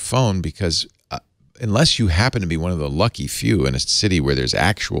 5G phone because unless you happen to be one of the lucky few in a city where there's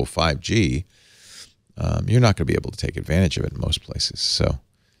actual 5G, you're not going to be able to take advantage of it in most places. So,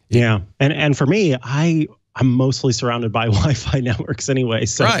 yeah. And for me, I'm mostly surrounded by Wi-Fi networks anyway.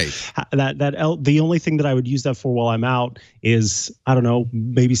 So the only thing that I would use that for while I'm out is, I don't know,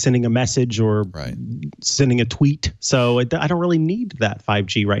 maybe sending a message or sending a tweet. So I don't really need that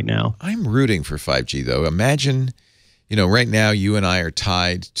 5G right now. I'm rooting for 5G though. Imagine, right now you and I are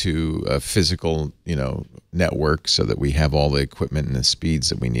tied to a physical, network so that we have all the equipment and the speeds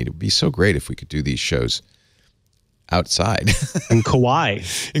that we need. It would be so great if we could do these shows outside. In Kauai.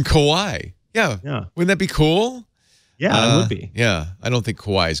 In Kauai. Yeah. Wouldn't that be cool? Yeah, it would be. Yeah. I don't think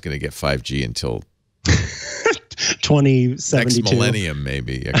Kauai is going to get 5G until 2072. Next millennium,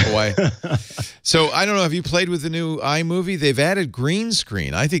 maybe. Yeah, Kauai. So, I don't know. Have you played with the new iMovie? They've added green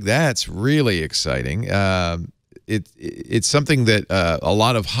screen. I think that's really exciting. It's something that a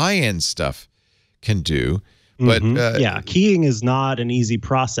lot of high-end stuff can do. But keying is not an easy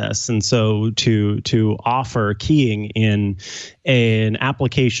process, and so to offer keying in an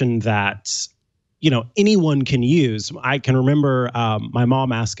application that anyone can use. I can remember my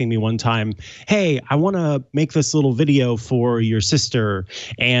mom asking me one time, "Hey, I want to make this little video for your sister,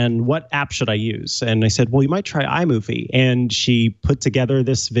 and what app should I use?" And I said, "Well, you might try iMovie." And she put together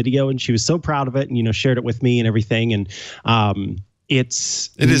this video, and she was so proud of it, and shared it with me and everything, and it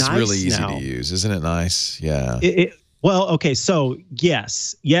is nice really easy to use, isn't it nice? Yeah. Well, okay, so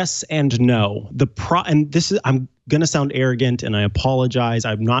yes and no. I'm going to sound arrogant, and I apologize.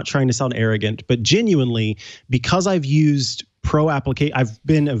 I'm not trying to sound arrogant, but genuinely, because I've used I've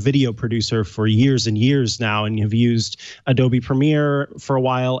been a video producer for years and years now, and have used Adobe Premiere for a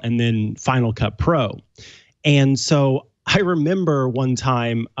while, and then Final Cut Pro. And so I remember one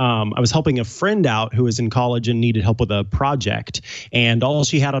time I was helping a friend out who was in college and needed help with a project, and all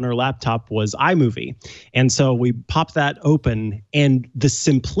she had on her laptop was iMovie. And so we popped that open, and the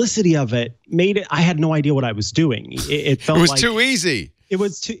simplicity of it made it, I had no idea what I was doing. It felt it was like, too easy. It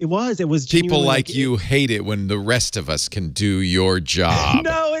was People genuinely like you hate it when the rest of us can do your job.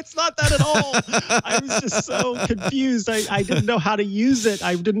 No, it's not that at all. I was just so confused. I didn't know how to use it.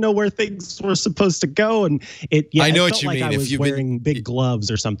 I didn't know where things were supposed to go, and I know it what felt you like mean. I was wearing big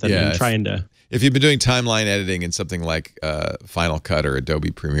gloves or something and trying to. If you've been doing timeline editing in something like Final Cut or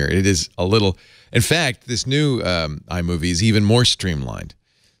Adobe Premiere, it is a little. In fact, this new iMovie is even more streamlined.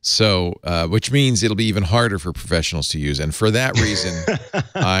 So, which means it'll be even harder for professionals to use, and for that reason,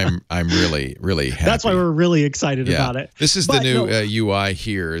 I'm really happy. That's why we're really excited about it. This is the new UI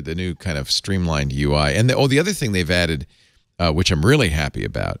here, the new kind of streamlined UI, and the other thing they've added, which I'm really happy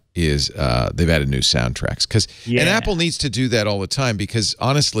about, is they've added new soundtracks and Apple needs to do that all the time because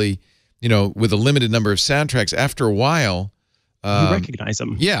honestly, with a limited number of soundtracks, after a while, you recognize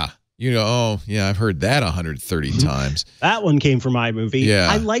them. Yeah. I've heard that 130 times. That one came from iMovie. Yeah.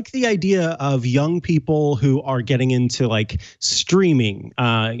 I like the idea of young people who are getting into like streaming.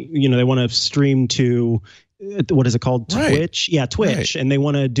 They want to stream to, what is it called? Twitch? Yeah, Twitch. Right. And they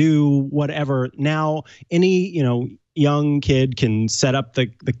want to do whatever. Now, any, young kid can set up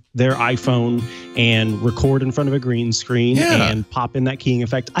their iPhone and record in front of a green screen and pop in that keying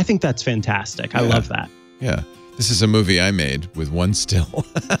effect. I think that's fantastic. I love that. Yeah. This is a movie I made with one still.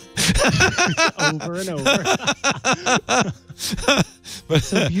 Over and over. It's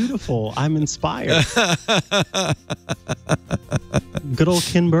so beautiful. I'm inspired. Good old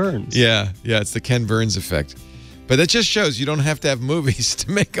Ken Burns. Yeah, it's the Ken Burns effect. But that just shows you don't have to have movies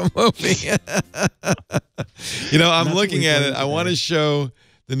to make a movie. I'm looking at it. I want to show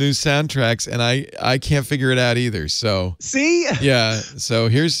the new soundtracks, and I can't figure it out either. So see? Yeah. So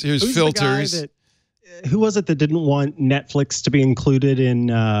here's filters. Who was it that didn't want Netflix to be included in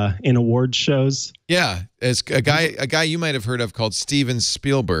award shows? Yeah, it's a guy you might have heard of called Steven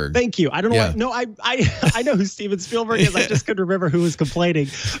Spielberg. Thank you. I don't know. Yeah. No, I know who Steven Spielberg is. I just couldn't remember who was complaining.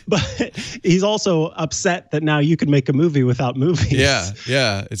 But he's also upset that now you can make a movie without movies.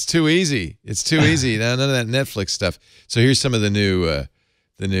 Yeah. It's too easy. It's too easy. None of that Netflix stuff. So here's some of the new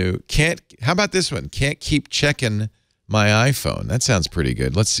How about this one? Can't keep checking my iPhone. That sounds pretty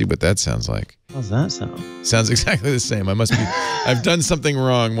good. Let's see what that sounds like. How's that sound? Sounds exactly the same. I've done something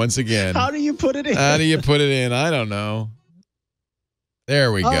wrong once again. How do you put it in? How do you put it in? I don't know.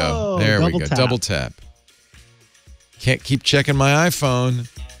 There we go. There we go. Double tap. Can't keep checking my iPhone.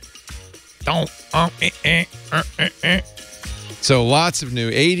 Don't. So lots of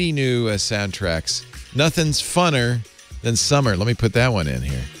 80 new soundtracks. Nothing's funner than summer. Let me put that one in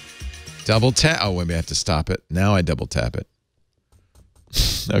here. Double tap. Oh, wait, I have to stop it. Now I double tap it.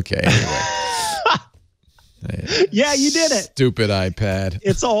 Okay, anyway. Yeah, you did it. Stupid iPad.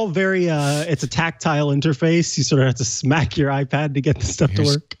 It's all very, it's a tactile interface. You sort of have to smack your iPad to get the stuff to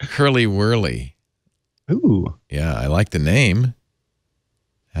work. Curly Whirly. Ooh. Yeah, I like the name.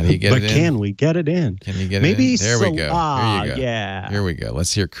 How do you get it in? But can we get it in? Can you get it in? There we go. Here you go. Yeah. Here we go.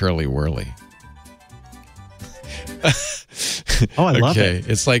 Let's hear Curly Whirly. Oh, I love it. it.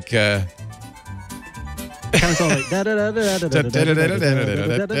 It's like kind of sounds like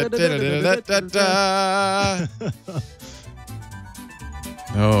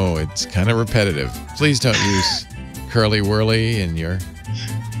Oh, it's kind of repetitive. Please don't use Curly Whirly in your.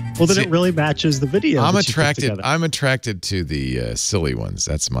 Well, then it really matches the video. I'm attracted to the silly ones.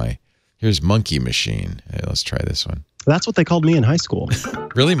 That's my. Here's Monkey Machine. Hey, let's try this one. That's what they called me in high school.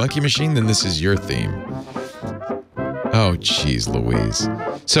 Really, Monkey Machine? Then this is your theme. Oh, geez, Louise.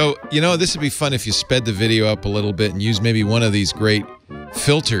 So, this would be fun if you sped the video up a little bit and use maybe one of these great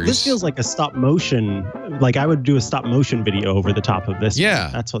filters. This feels like a stop motion. Like I would do a stop motion video over the top of this. Yeah,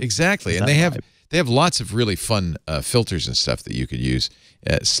 that's what exactly. And they have lots of really fun filters and stuff that you could use,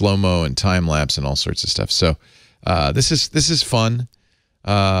 slow-mo and time lapse and all sorts of stuff. So, this is fun.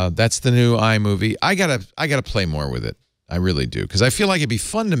 That's the new iMovie. I gotta play more with it. I really do, because I feel like it'd be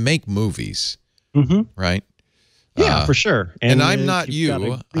fun to make movies. Mm-hmm. Right. Yeah, for sure. And I'm not you. I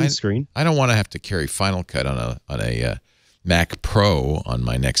don't want to have to carry Final Cut on a Mac Pro on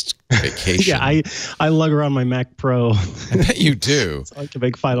my next vacation. Yeah, I lug around my Mac Pro. I bet you do. So I can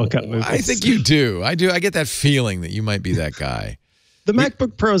make Final Cut movies. I think you do. I do. I get that feeling that you might be that guy. The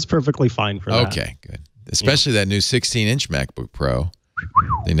MacBook Pro is perfectly fine for that. Okay, good. Especially that new 16-inch MacBook Pro.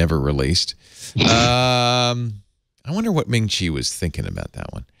 They never released. I wonder what Ming Chi was thinking about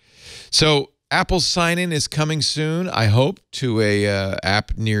that one. So Apple's sign-in is coming soon, I hope, to a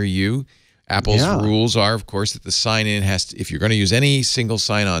app near you. Apple's rules are, of course, that the sign-in has to, if you're going to use any single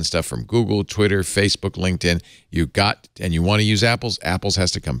sign-on stuff from Google, Twitter, Facebook, LinkedIn, and you want to use Apple's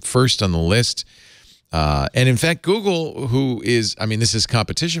has to come first on the list. And in fact, Google, this is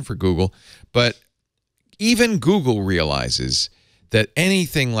competition for Google, but even Google realizes that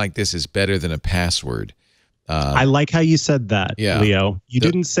anything like this is better than a password. I like how you said that, yeah. Leo. You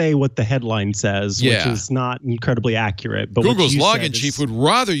didn't say what the headline says, which is not incredibly accurate. But Google's login chief would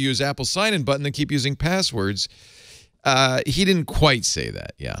rather use Apple's sign-in button than keep using passwords. He didn't quite say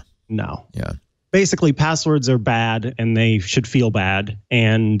that. Yeah. No. Yeah. Basically, passwords are bad, and they should feel bad.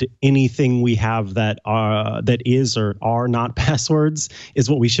 And anything we have that is or are not passwords is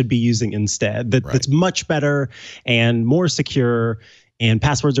what we should be using instead. That's much better and more secure. And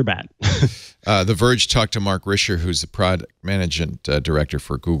passwords are bad. The Verge talked to Mark Risher, who's the product management director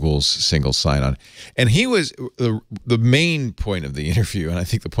for Google's single sign-on. And he was the main point of the interview, and I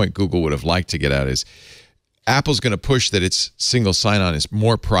think the point Google would have liked to get out is Apple's going to push that its single sign-on is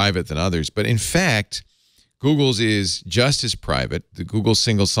more private than others. But in fact, Google's is just as private. The Google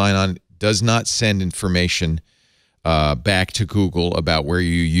single sign-on does not send information back to Google about where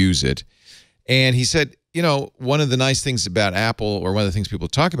you use it. And he said, you know, one of the nice things about Apple, or one of the things people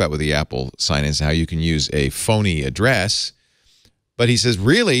talk about with the Apple sign is how you can use a phony address. But he says,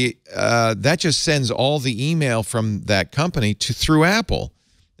 really, that just sends all the email from that company through Apple.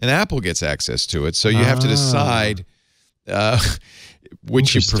 And Apple gets access to it. So you have to decide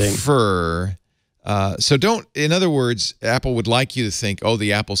which you prefer. So in other words, Apple would like you to think, oh,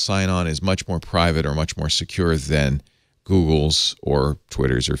 the Apple sign-on is much more private or much more secure than Google's or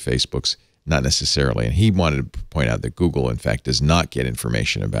Twitter's or Facebook's. Not necessarily. And he wanted to point out that Google, in fact, does not get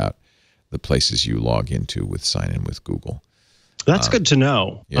information about the places you log into with sign-in with Google. That's good to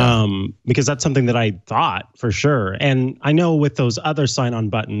know, because that's something that I thought for sure. And I know with those other sign-on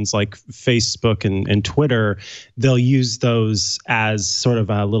buttons like Facebook and Twitter, they'll use those as sort of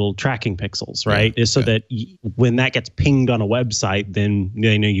little tracking pixels, right? So that when that gets pinged on a website, then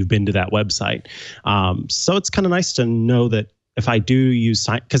they know you've been to that website. So it's kind of nice to know that if I do use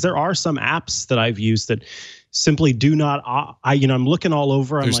because there are some apps that I've used that simply do not. I'm looking all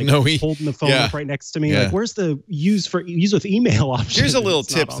over. I'm holding the phone up right next to me. Like, where's the use with email option? Here's a little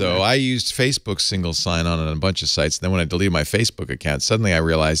tip though. I used Facebook's single sign-on on a bunch of sites. And then when I deleted my Facebook account, suddenly I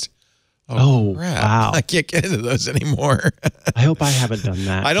realized, oh crap, wow, I can't get into those anymore. I hope I haven't done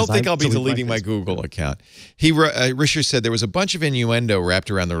that. I don't think I'll be deleting my Google account. Risher said there was a bunch of innuendo wrapped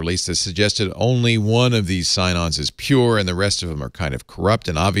around the release that suggested only one of these sign-ons is pure and the rest of them are kind of corrupt.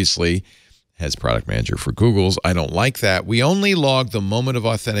 And obviously, as product manager for Google's, I don't like that. We only log the moment of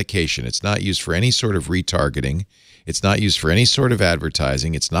authentication. It's not used for any sort of retargeting. It's not used for any sort of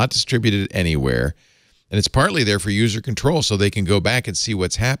advertising. It's not distributed anywhere. And it's partly there for user control so they can go back and see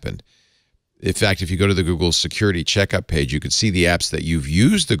what's happened. In fact, if you go to the Google security checkup page, you can see the apps that you've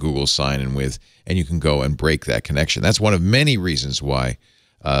used the Google sign-in with, and you can go and break that connection. That's one of many reasons why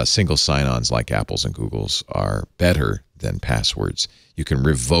single sign-ons like Apple's and Google's are better than passwords. You can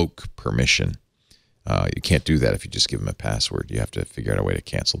revoke permission. You can't do that if you just give them a password. You have to figure out a way to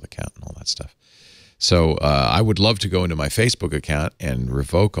cancel the account and all that stuff. So I would love to go into my Facebook account and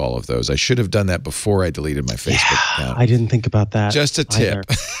revoke all of those. I should have done that before I deleted my Facebook account. I didn't think about that. Just a tip.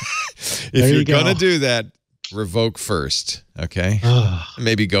 If you're going to do that, revoke first, okay?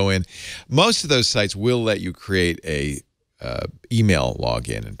 Maybe go in. Most of those sites will let you create a email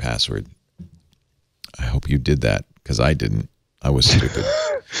login and password. I hope you did that because I didn't. I was stupid.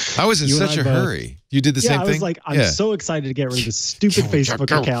 I was in such a hurry. You did the same thing? I was like, I'm so excited to get rid of this stupid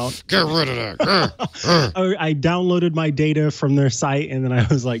Facebook account. Get rid of that. I downloaded my data from their site, and then I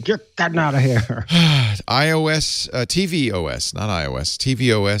was like, you're getting out of here. iOS, tvOS, not iOS,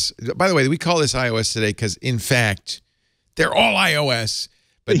 tvOS. By the way, we call this iOS today because, in fact, they're all iOS.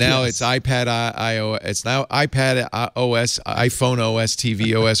 But now it's iPad iOS. It's now iPad OS, iPhone OS,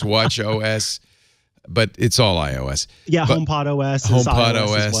 tvOS, Watch OS. But it's all iOS. Yeah, but HomePod OS. HomePod iOS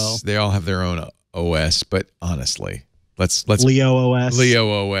OS. As well. They all have their own OS. But honestly, let's Leo OS. Leo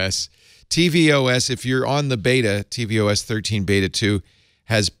OS. tvOS, if you're on the beta, tvOS 13 Beta 2,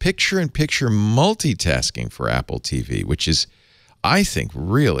 has picture-in-picture multitasking for Apple TV, which is, I think,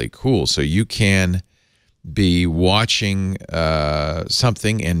 really cool. So you can be watching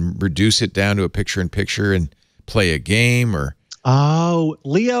something and reduce it down to a picture-in-picture and play a game or... Oh,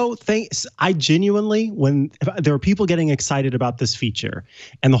 Leo, thanks. I genuinely, when there were people getting excited about this feature,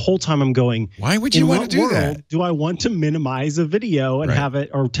 and the whole time I'm going, why would you want to do that? Do I want to minimize a video and have it,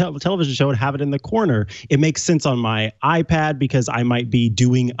 or television show and have it in the corner? It makes sense on my iPad because I might be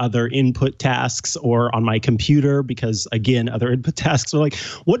doing other input tasks, or on my computer because, again, other input tasks are like,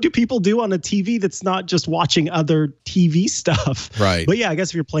 what do people do on a TV that's not just watching other TV stuff? Right. But yeah, I guess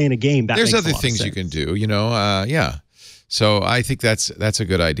if you're playing a game, that there's makes other a lot things of you sense. can do, you know, yeah. So I think that's a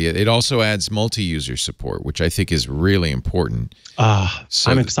good idea. It also adds multi-user support, which I think is really important.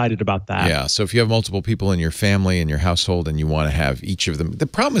 I'm excited about that. Yeah. So if you have multiple people in your family and your household and you want to have each of them, the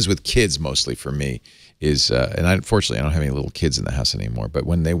problem is with kids mostly for me is, and unfortunately I don't have any little kids in the house anymore, but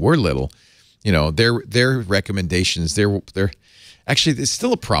when they were little, you know, their recommendations, they're actually, it's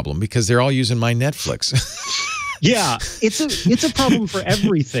still a problem because they're all using my Netflix. Yeah, it's a problem for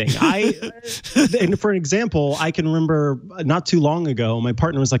everything. And for an example, I can remember not too long ago, my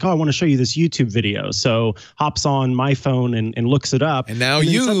partner was like, "Oh, I want to show you this YouTube video." So hops on my phone and looks it up. And now and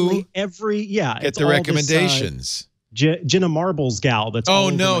you get the recommendations. Jenna Marbles gal. That's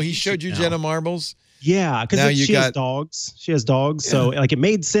oh no, he showed you Jenna Marbles. Yeah, because she has dogs. She has dogs, so like it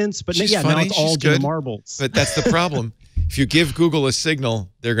made sense. But she's funny. Now it's all she's Jenna good. Marbles. But that's the problem. If you give Google a signal,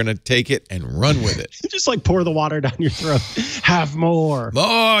 they're going to take it and run with it. Just like pour the water down your throat. Have more.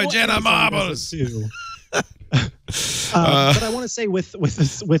 More Jenna Marbles. But I want to say with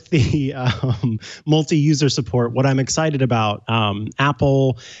the multi-user support, what I'm excited about,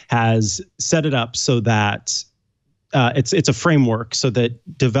 Apple has set it up so that it's a framework so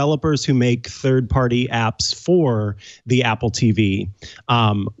that developers who make third-party apps for the Apple TV,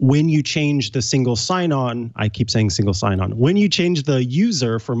 when you change the single sign-on, I keep saying single sign-on, when you change the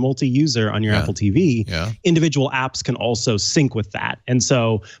user for multi-user on your Apple TV, individual apps can also sync with that. And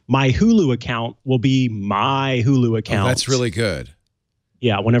so my Hulu account will be my Hulu account. Oh, that's really good.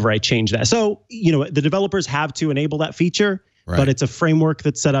 Yeah, whenever I change that. So, you know, the developers have to enable that feature, but it's a framework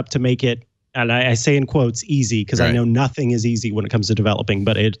that's set up to make it, and I say in quotes, easy, because I know nothing is easy when it comes to developing,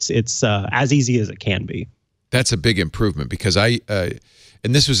 but it's as easy as it can be. That's a big improvement because and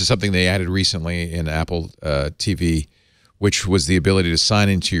this was something they added recently in Apple TV, which was the ability to sign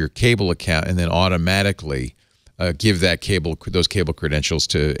into your cable account and then automatically give those cable credentials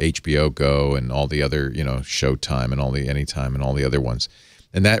to HBO Go and all the other, you know, Showtime and all the Anytime and all the other ones.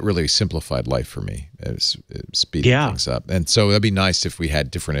 And that really simplified life for me. It was speeding things up. And so that'd be nice if we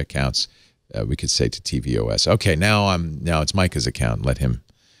had different accounts. We could say to tvOS, okay, now it's Micah's account. Let him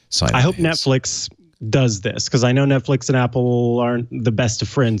sign. I hope Netflix does this because I know Netflix and Apple aren't the best of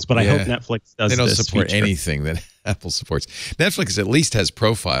friends, but I hope Netflix does this. They don't support feature. anything that Apple supports. Netflix at least has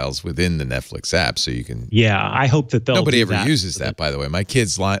profiles within the Netflix app, so you can. Yeah, I hope that they'll. Nobody ever uses that, by the way. My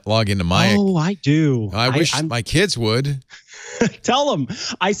kids log into my. Oh, I do. I wish my kids would. Tell them.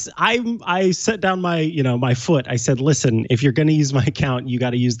 I set down my foot. I said, listen, if you're going to use my account, you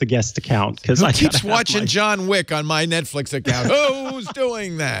got to use the guest account because I keeps watching John Wick on my Netflix account. Who's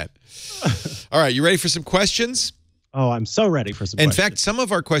doing that? All right, you ready for some questions? Oh, I'm so ready for some questions. In fact, some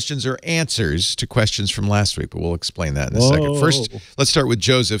of our questions are answers to questions from last week, but we'll explain that in a second. First, let's start with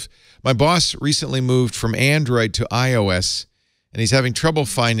Joseph. My boss recently moved from Android to iOS, and he's having trouble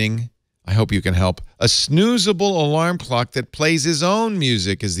finding, I hope you can help, a snoozable alarm clock that plays his own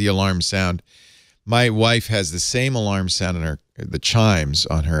music as the alarm sound. My wife has the same alarm sound in the chimes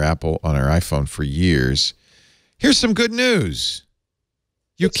on her iPhone for years. Here's some good news.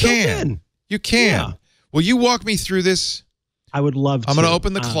 You can. Yeah. Will you walk me through this? I would love to. I'm going to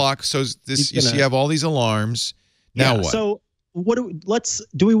open the clock. So this, you see, you have all these alarms. Now what? So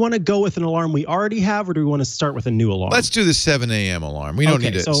do we want to go with an alarm we already have, or do we want to start with a new alarm? Let's do the 7 a.m. alarm. We don't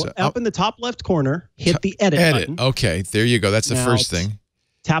need it. So up in the top left corner, hit the edit button. Okay, there you go. That's the first thing.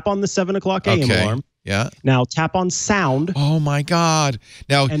 Tap on the 7 o'clock a.m. alarm. Yeah. Now tap on sound. Oh my God.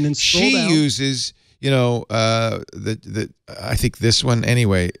 Now and then she down. uses, you know, I think this one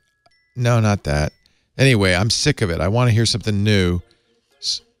anyway. No, not that. Anyway, I'm sick of it. I want to hear something new,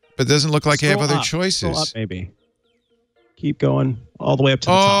 but it doesn't look like I have other choices. Scroll up, maybe. Keep going all the way up to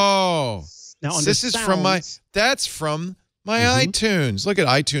the top. Oh, now this is from that's from my iTunes. Look at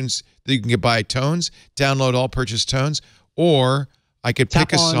iTunes. You can buy tones, download all purchased tones, or I could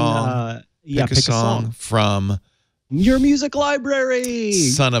pick a song. Pick a song from your music library.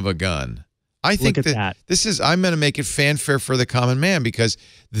 Son of a gun. I think that I'm going to make it fanfare for the common man, because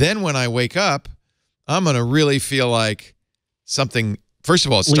then when I wake up, I'm going to really feel like something. First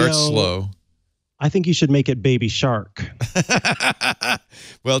of all, it starts slow. I think you should make it Baby Shark.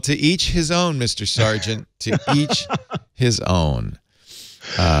 Well, to each his own, Mr. Sargent. To each his own.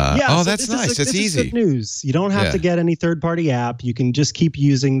 Oh, that's nice. That's easy. Good news. You don't have to get any third-party app. You can just keep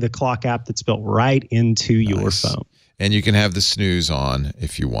using the clock app that's built right into your phone. And you can have the snooze on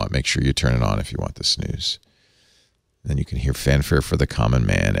if you want. Make sure you turn it on if you want the snooze. Then you can hear fanfare for the common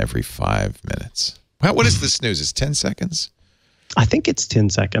man every 5 minutes. What is the snooze? It's 10 seconds? I think it's 10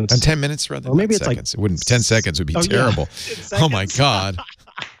 seconds. And 10 minutes rather than maybe it's seconds. Like, it wouldn't. 10 seconds would be terrible. Yeah. Oh my God.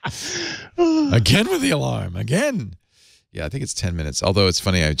 Again with the alarm. Again. Yeah, I think it's 10 minutes. Although it's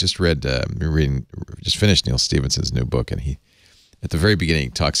funny, I just just finished Neil Stephenson's new book, and he, at the very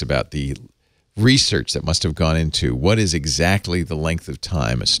beginning, talks about the research that must have gone into what is exactly the length of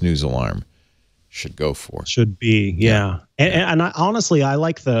time a snooze alarm should go for. Should be, yeah. And I, honestly, I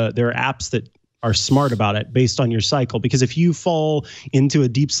like there are apps that are smart about it based on your cycle, because if you fall into a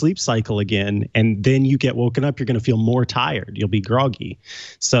deep sleep cycle again and then you get woken up, you're going to feel more tired. You'll be groggy.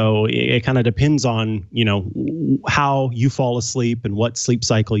 So it kind of depends on, how you fall asleep and what sleep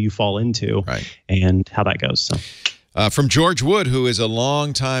cycle you fall into, and how that goes. So from George Wood, who is a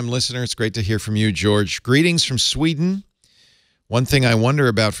longtime listener, it's great to hear from you, George. Greetings from Sweden. One thing I wonder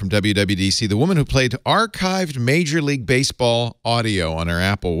about from WWDC, the woman who played archived Major League Baseball audio on her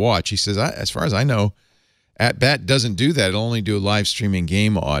Apple Watch, he says, as far as I know, At-Bat doesn't do that. It'll only do live streaming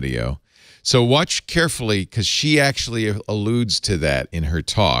game audio. So watch carefully, because she actually alludes to that in her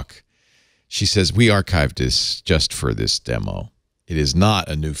talk. She says, we archived this just for this demo. It is not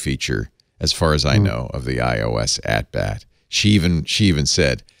a new feature, as far as I know, of the iOS At-Bat. She even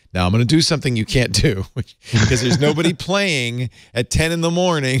said, now I'm going to do something you can't do, because there's nobody playing at 10 in the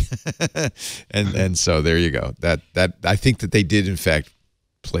morning. and so there you go. That I think that they did, in fact,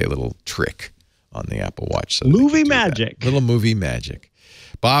 play a little trick on the Apple Watch. So movie magic. Little movie magic.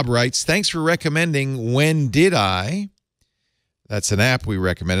 Bob writes, thanks for recommending When Did I? That's an app we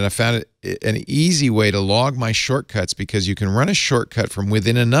recommended. I found it an easy way to log my shortcuts, because you can run a shortcut from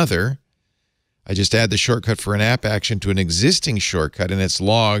within another. I just add the shortcut for an app action to an existing shortcut, and it's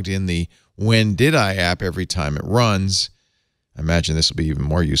logged in the When Did I app every time it runs. I imagine this will be even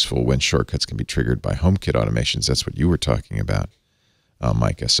more useful when shortcuts can be triggered by HomeKit automations. That's what you were talking about,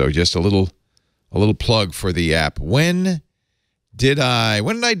 Micah. So just a little plug for the app. When did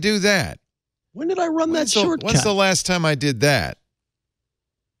I do that? When did I run that shortcut? When's the last time I did that?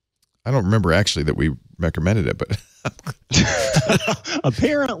 I don't remember actually that we recommended it, but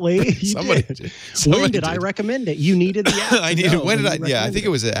apparently you did. When did I recommend it? You needed the app. I needed. When did I? Yeah, I think it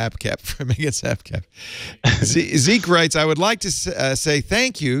was an app cap for me. It's app cap. Zeke writes, I would like to say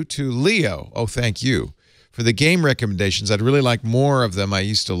thank you to Leo. Oh, thank you for the game recommendations. I'd really like more of them. I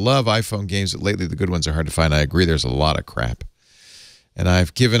used to love iPhone games, but lately the good ones are hard to find. I agree. There's a lot of crap. And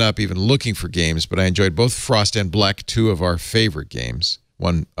I've given up even looking for games, but I enjoyed both Frost and Black, two of our favorite games.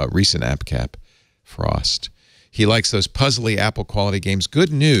 One, a recent app cap, Frost. He likes those puzzly Apple quality games.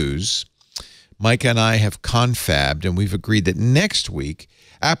 Good news, Micah and I have confabbed, and we've agreed that next week,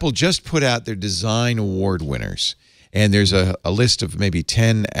 Apple just put out their Design Award winners. And there's a list of maybe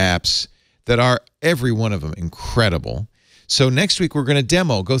 10 apps that are, every one of them, incredible. So next week, we're going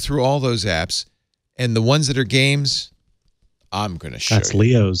to go through all those apps, and the ones that are games, I'm going to show you. That's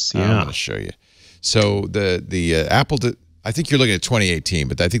Leo's, yeah. I'm going to show you. So the Apple, I think you're looking at 2018,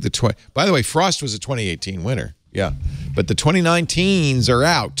 but I think by the way, Frost was a 2018 winner. Yeah, but the 2019s are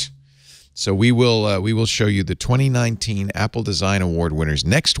out. So we will show you the 2019 Apple Design Award winners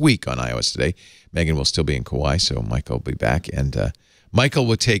next week on iOS Today. Megan will still be in Kauai, so Michael will be back, and Michael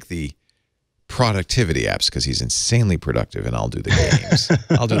will take the productivity apps because he's insanely productive, and I'll do the games.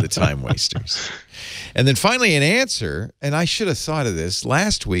 I'll do the time wasters. And then finally an answer, and I should have thought of this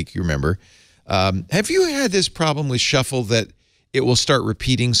last week, you remember. Have you had this problem with Shuffle that it will start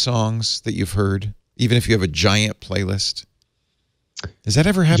repeating songs that you've heard, even if you have a giant playlist? Has that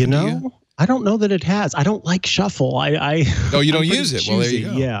ever happened to you? I don't know that it has. I don't like Shuffle. Oh, you don't use it? Well, there you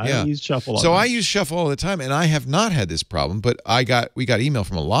go. Yeah, I don't use Shuffle. So I use Shuffle all the time, and I have not had this problem, but we got email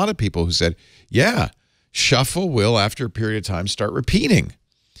from a lot of people who said, yeah, Shuffle will, after a period of time, start repeating.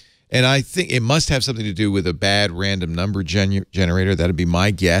 And I think it must have something to do with a bad random number generator. That would be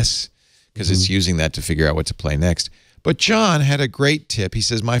my guess, because it's using that to figure out what to play next. But John had a great tip. He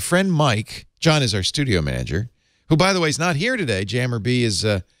says, my friend Mike, John is our studio manager, who, by the way, is not here today. Jammer B is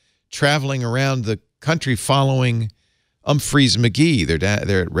traveling around the country following Humphreys McGee. They're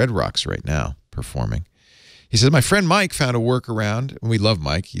at Red Rocks right now performing. He says, my friend Mike found a workaround, and we love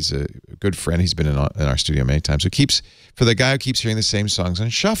Mike. He's a good friend. He's been in our studio many times. So for the guy who keeps hearing the same songs on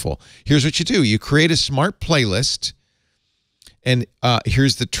Shuffle, here's what you do. You create a smart playlist, and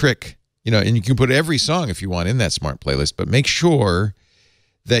here's the trick. And you can put every song if you want in that smart playlist, but make sure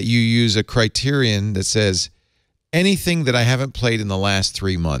that you use a criterion that says anything that I haven't played in the last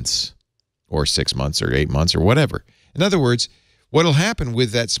 3 months or 6 months or 8 months or whatever. In other words, what will happen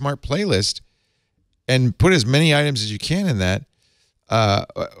with that smart playlist, and put as many items as you can in that,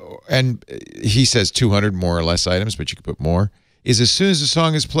 and he says 200 more or less items, but you can put more, is as soon as the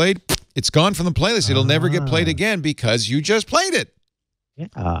song is played, it's gone from the playlist. It'll never get played again because you just played it.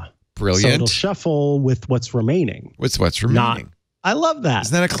 Yeah. Brilliant. So it'll shuffle with what's remaining. With what's remaining. I love that.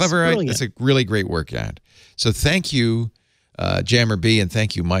 Isn't that a clever idea? That's a really great workaround. So thank you Jammer B, and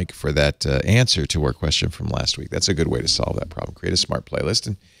thank you, Mike, for that answer to our question from last week. That's a good way to solve that problem. Create a smart playlist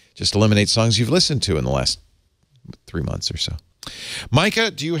and just eliminate songs you've listened to in the last 3 months or so.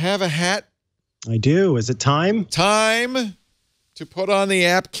 Micah, do you have a hat? I do. Is it time? Time to put on the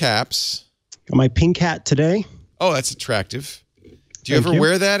app caps. Got my pink hat today. Oh, that's attractive. Do you ever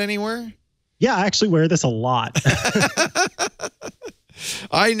wear that anywhere? Yeah, I actually wear this a lot.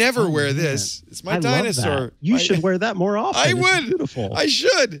 I never wear this. It's my dinosaur. You should wear that more often. I would. It's beautiful. I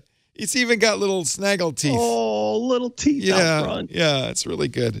should. It's even got little snaggle teeth. Oh, little teeth out front. Yeah, it's really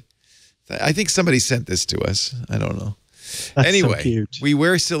good. I think somebody sent this to us. I don't know. That's anyway, so cute. We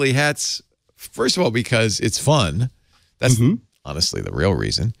wear silly hats, first of all, because it's fun. That's honestly the real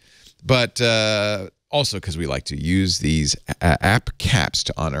reason. But also because we like to use these app caps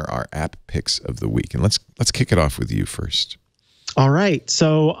to honor our app picks of the week. And let's kick it off with you first. All right.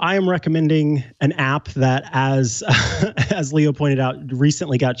 So I am recommending an app that, as Leo pointed out,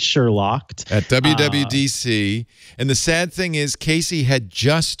 recently got Sherlocked. At WWDC. And the sad thing is Casey had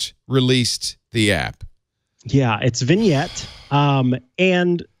just released the app. Yeah, it's Vignette.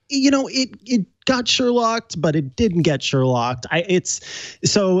 And, you know, it got Sherlocked, but it didn't get Sherlocked.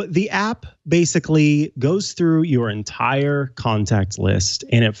 So the app basically goes through your entire contact list,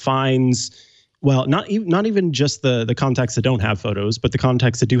 and it finds, well, not even just the contacts that don't have photos, but the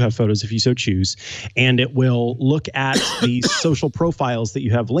contacts that do have photos if you so choose. And it will look at the social profiles that you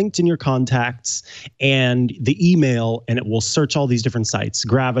have linked in your contacts and the email, and it will search all these different sites,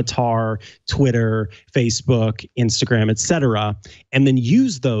 Gravatar, Twitter, Facebook, Instagram, etc., and then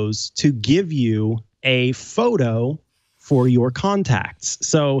use those to give you a photo for your contacts.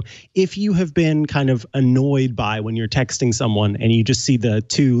 So if you have been kind of annoyed by when you're texting someone and you just see the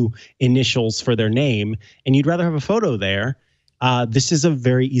 2 initials for their name and you'd rather have a photo there, this is a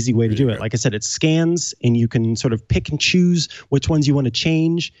very easy way to do it. Like I said, it scans and you can sort of pick and choose which ones you want to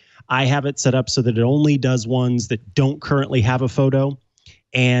change. I have it set up so that it only does ones that don't currently have a photo.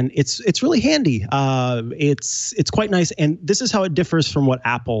 And it's really handy. It's quite nice. And this is how it differs from what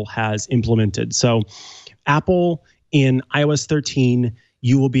Apple has implemented. So Apple, in iOS 13,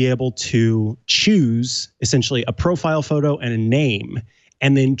 you will be able to choose essentially a profile photo and a name,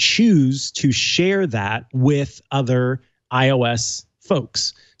 and then choose to share that with other iOS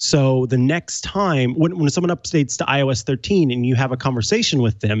folks. So the next time when someone updates to iOS 13 and you have a conversation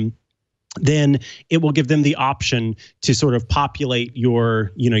with them, then it will give them the option to sort of populate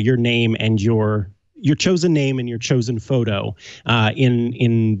your name and your chosen name and your chosen photo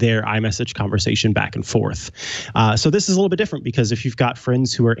in their iMessage conversation back and forth. So this is a little bit different because if you've got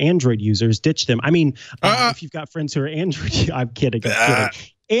friends who are Android users, ditch them. I mean, if you've got friends who are Android, I'm kidding.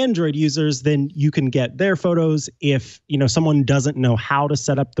 Android users, then you can get their photos. If someone doesn't know how to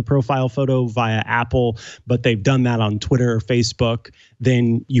set up the profile photo via Apple, but they've done that on Twitter or Facebook,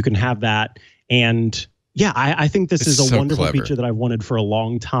 then you can have that. And yeah, I think this is a so wonderful clever feature that I've wanted for a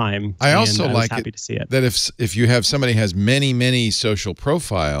long time. I also and like happy to see it. That if you have somebody has many social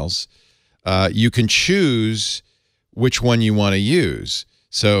profiles, you can choose which one you want to use.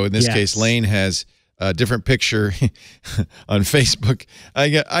 So in this case, Lane has a different picture on Facebook.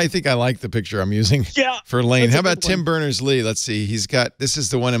 I think I like the picture I'm using for Lane. How about Tim Berners-Lee? Let's see. This is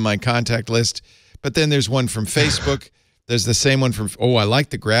the one in my contact list, but then there's one from Facebook. There's the same one from, I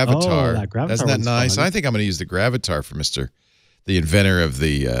like the Gravatar. Oh, that Gravatar Isn't that nice? fun. I think I'm going to use the Gravatar for the inventor of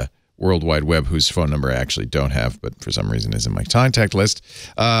the World Wide Web, whose phone number I actually don't have, but for some reason is in my contact list.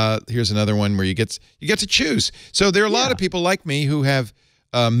 Here's another one where you get to choose. So there are a lot of people like me who have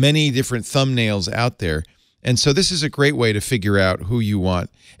many different thumbnails out there. And so this is a great way to figure out who you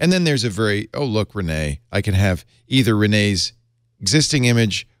want. And then there's look, Renee. I can have either Renee's existing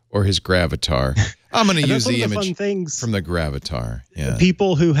image or his Gravatar. I'm going to use the image from the Gravatar. Yeah.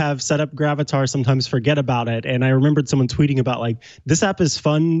 People who have set up Gravatar sometimes forget about it. And I remembered someone tweeting about this app is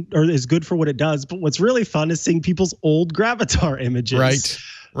fun or is good for what it does. But what's really fun is seeing people's old Gravatar images.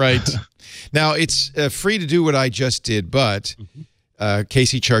 Right. Now, it's free to do what I just did, but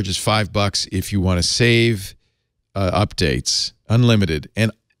Casey charges $5 if you want to save updates, unlimited.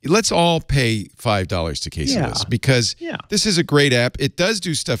 And let's all pay $5 to Casey List because this is a great app. It does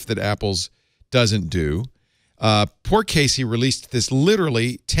do stuff that Apple's doesn't do. Poor Casey released this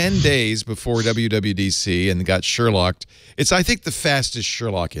literally 10 days before WWDC and got Sherlocked. It's, I think, the fastest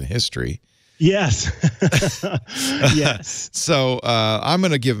Sherlock in history. Yes. Yes. So I'm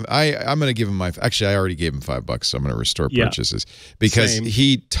gonna give him actually I already gave him $5, so I'm gonna restore purchases because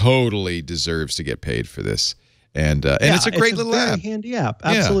he totally deserves to get paid for this. And it's a great little very app. handy app.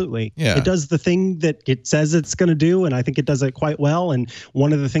 Absolutely. Yeah. It does the thing that it says it's going to do, and I think it does it quite well. And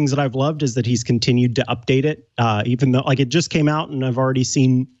one of the things that I've loved is that he's continued to update it, even though it just came out and I've already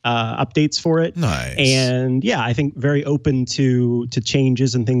seen updates for it. Nice. And yeah, I think very open to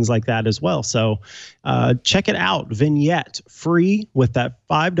changes and things like that as well. So check it out. Vignette, free with that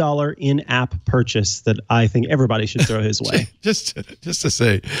 $5 in-app purchase that I think everybody should throw his way. just to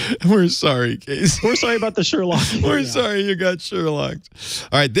say, we're sorry, Casey. We're sorry about the Sherlock. We're sorry you got Sherlocked.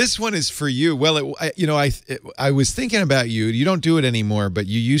 All right, this one is for you. Well, I was thinking about you. You don't do it anymore, but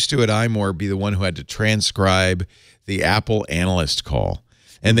you used to at iMore be the one who had to transcribe the Apple analyst call.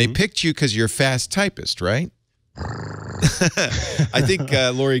 And they picked you because you're a fast typist, right? I think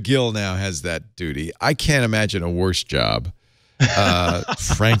Lori Gill now has that duty. I can't imagine a worse job,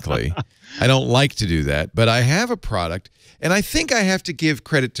 frankly. I don't like to do that, but I have a product, and I think I have to give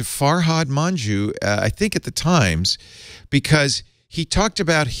credit to Farhad Manjoo, I think at the Times, because he talked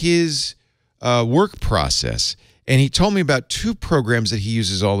about his work process, and he told me about 2 programs that he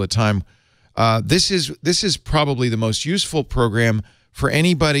uses all the time. This is probably the most useful program for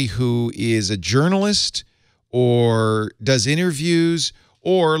anybody who is a journalist or does interviews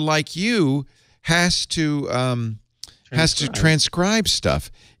or, like you, has to transcribe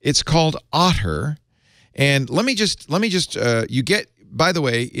stuff. It's called Otter, and let me just you get, by the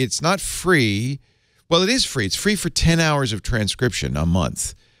way, it's not free. Well, it is free. It's free for 10 hours of transcription a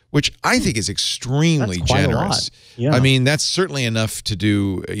month, which I think is extremely generous. Yeah. I mean, that's certainly enough to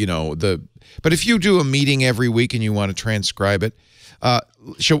do, but if you do a meeting every week and you want to transcribe it,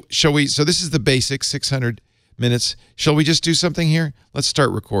 shall we, so this is the basic 600 minutes. Shall we just do something here? Let's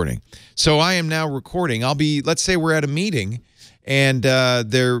start recording. So I am now recording. Let's say we're at a meeting and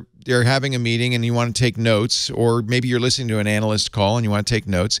they're having a meeting and you want to take notes, or maybe you're listening to an analyst call and you want to take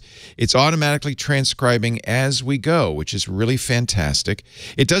notes. It's automatically transcribing as we go, which is really fantastic.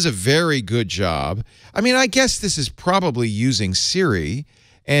 It does a very good job. I mean, I guess this is probably using Siri,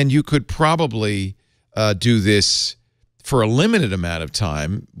 and you could probably do this for a limited amount of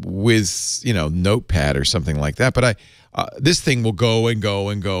time with, Notepad or something like that. But this thing will go and go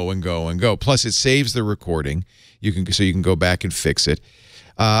and go and go and go. Plus, it saves the recording. So you can go back and fix it.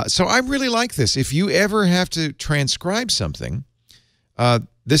 So I really like this. If you ever have to transcribe something,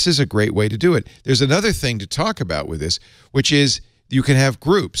 this is a great way to do it. There's another thing to talk about with this, which is you can have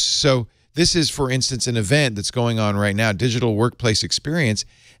groups. So this is, for instance, an event that's going on right now, Digital Workplace Experience,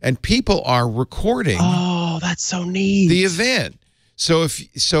 and people are recording. Oh, that's so neat. The event. So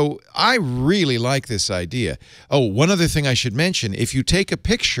I really like this idea. Oh, one other thing I should mention, if you take a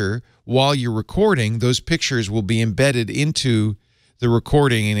picture while you're recording, those pictures will be embedded into the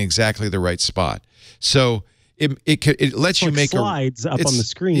recording in exactly the right spot. So it lets you make slides up on the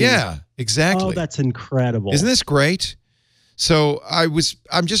screen. Yeah, exactly. Oh, that's incredible. Isn't this great? So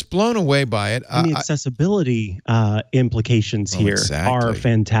I'm just blown away by it. And the accessibility implications here are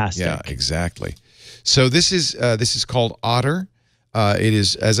fantastic. Yeah, exactly. So this is called Otter. It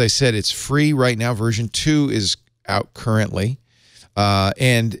is, as I said, it's free right now. Version 2 is out currently,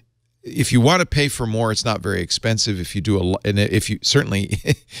 and if you want to pay for more, it's not very expensive. If you do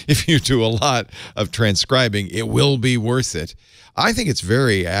if you do a lot of transcribing, it will be worth it. I think it's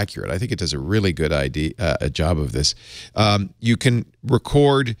very accurate. I think it does a really good job of this. You can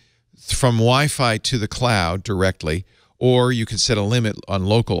record from Wi-Fi to the cloud directly, or you can set a limit on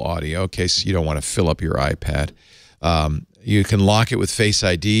local audio in case you don't want to fill up your iPad. You can lock it with Face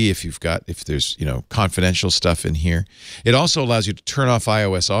ID if there's confidential stuff in here. It also allows you to turn off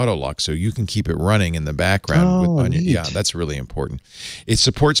iOS auto lock so you can keep it running in the background. Yeah, that's really important. It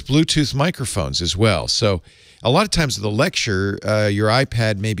supports Bluetooth microphones as well. So a lot of times with a lecture, your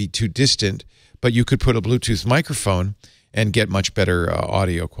iPad may be too distant, but you could put a Bluetooth microphone and get much better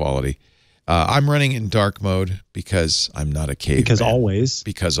audio quality. I'm running it in dark mode because I'm not a caveman. Because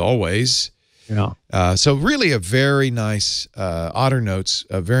always. Yeah. So really a very nice Otter Notes,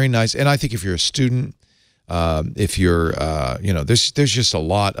 very nice. And I think if you're a student, if you're, there's just a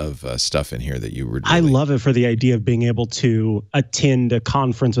lot of stuff in here that you would really... I love it for the idea of being able to attend a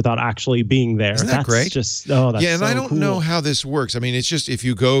conference without actually being there. Isn't that great? That's yeah, and I don't know how this works. I mean, it's just if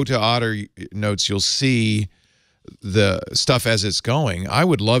you go to Otter Notes, you'll see the stuff as it's going. I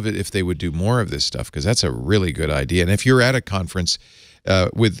would love it if they would do more of this stuff because that's a really good idea. And if you're at a conference...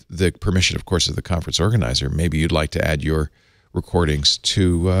 with the permission, of course, of the conference organizer, maybe you'd like to add your recordings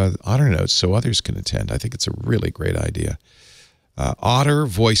to Otter Notes so others can attend. I think it's a really great idea. Otter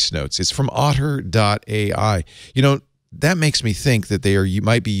Voice Notes. It's from otter.ai. That makes me think that you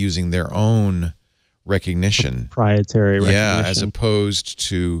might be using their own recognition. Proprietary recognition. Yeah, as opposed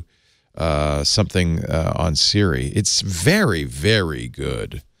to something on Siri. It's very, very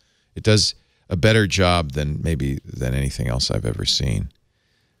good. It does a better job than anything else I've ever seen.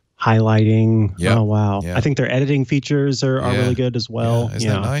 Highlighting. Yep. Oh, wow. Yeah. I think their editing features are really good as well. Yeah. Isn't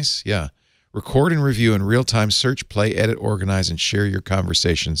that nice? Yeah. Record and review in real time, search, play, edit, organize, and share your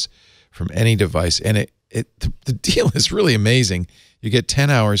conversations from any device. And the deal is really amazing. You get 10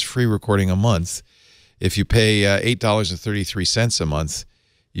 hours free recording a month. If you pay $8.33 a month,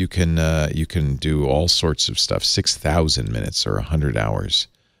 you can do all sorts of stuff. 6,000 minutes or 100 hours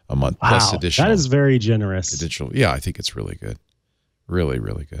a month plus additional. That is very generous. Additional, yeah, I think it's really good. Really,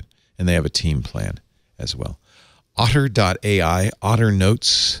 really good. And they have a team plan as well. Otter.ai, Otter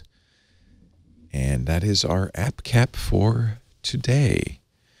Notes. And that is our app cap for today.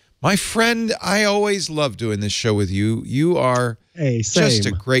 My friend, I always love doing this show with you. You are just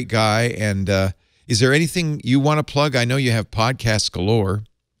a great guy. And is there anything you want to plug? I know you have podcasts galore.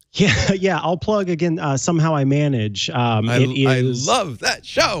 Yeah. I'll plug again. Somehow I Manage. I love that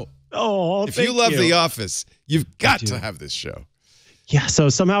show. Oh, if you love The Office, you've got to have this show. Yeah, so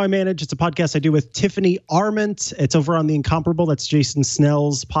Somehow I Manage. It's a podcast I do with Tiffany Arment. It's over on The Incomparable. That's Jason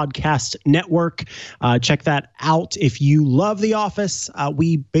Snell's podcast network. Check that out. If you love The Office,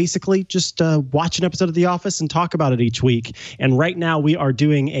 we basically just watch an episode of The Office and talk about it each week. And right now we are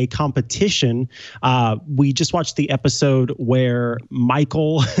doing a competition. We just watched the episode where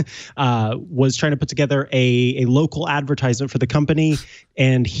Michael was trying to put together a local advertisement for the company,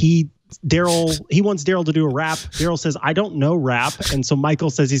 and he wants Daryl to do a rap. Daryl says, I don't know rap. And so Michael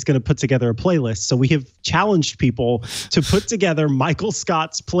says he's going to put together a playlist. So we have challenged people to put together Michael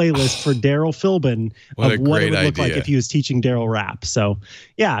Scott's playlist for Daryl Philbin of what it would look like if he was teaching Daryl rap. So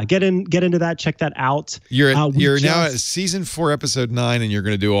yeah, get into that. Check that out. You're now at season 4, episode 9, and you're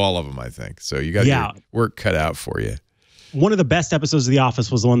going to do all of them, I think. So you got your work cut out for you. One of the best episodes of The Office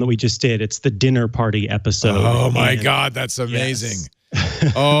was the one that we just did. It's the dinner party episode. Oh my God, that's amazing. Yes.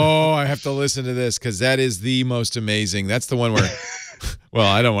 Oh, I have to listen to this because that is the most amazing. That's the one where, well,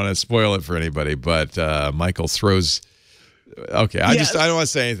 I don't want to spoil it for anybody, but Michael throws. Okay, I don't want to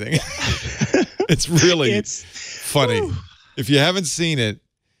say anything. It's really funny. Whew. If you haven't seen it,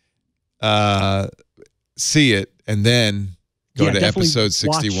 see it and then go to episode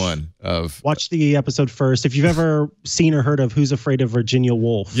 61 Watch the episode first. If you've ever seen or heard of Who's Afraid of Virginia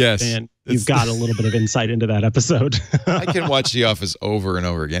Woolf, then you've got a little bit of insight into that episode. I can watch The Office over and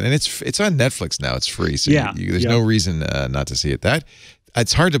over again, and it's on Netflix now. It's free, so there's no reason not to see it.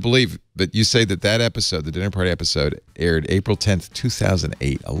 It's hard to believe, but you say that episode, the dinner party episode, aired April 10th,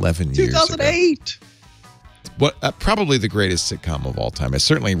 2008, 11 years ago. 2008. What probably the greatest sitcom of all time. It's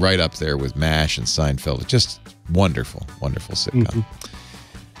certainly right up there with MASH and Seinfeld. Just wonderful, wonderful sitcom.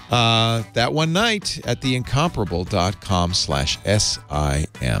 That one night at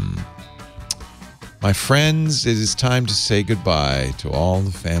theincomparable.com/SIM. My friends, it is time to say goodbye to all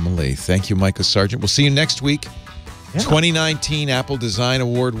the family. Thank you, Mikah Sargent. We'll see you next week. 2019 Apple Design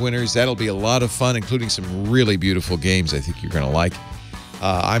Award winners. That'll be a lot of fun, including some really beautiful games I think you're going to like.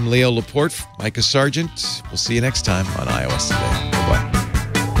 I'm Leo Laporte, Mikah Sargent. We'll see you next time on iOS Today. Bye-bye.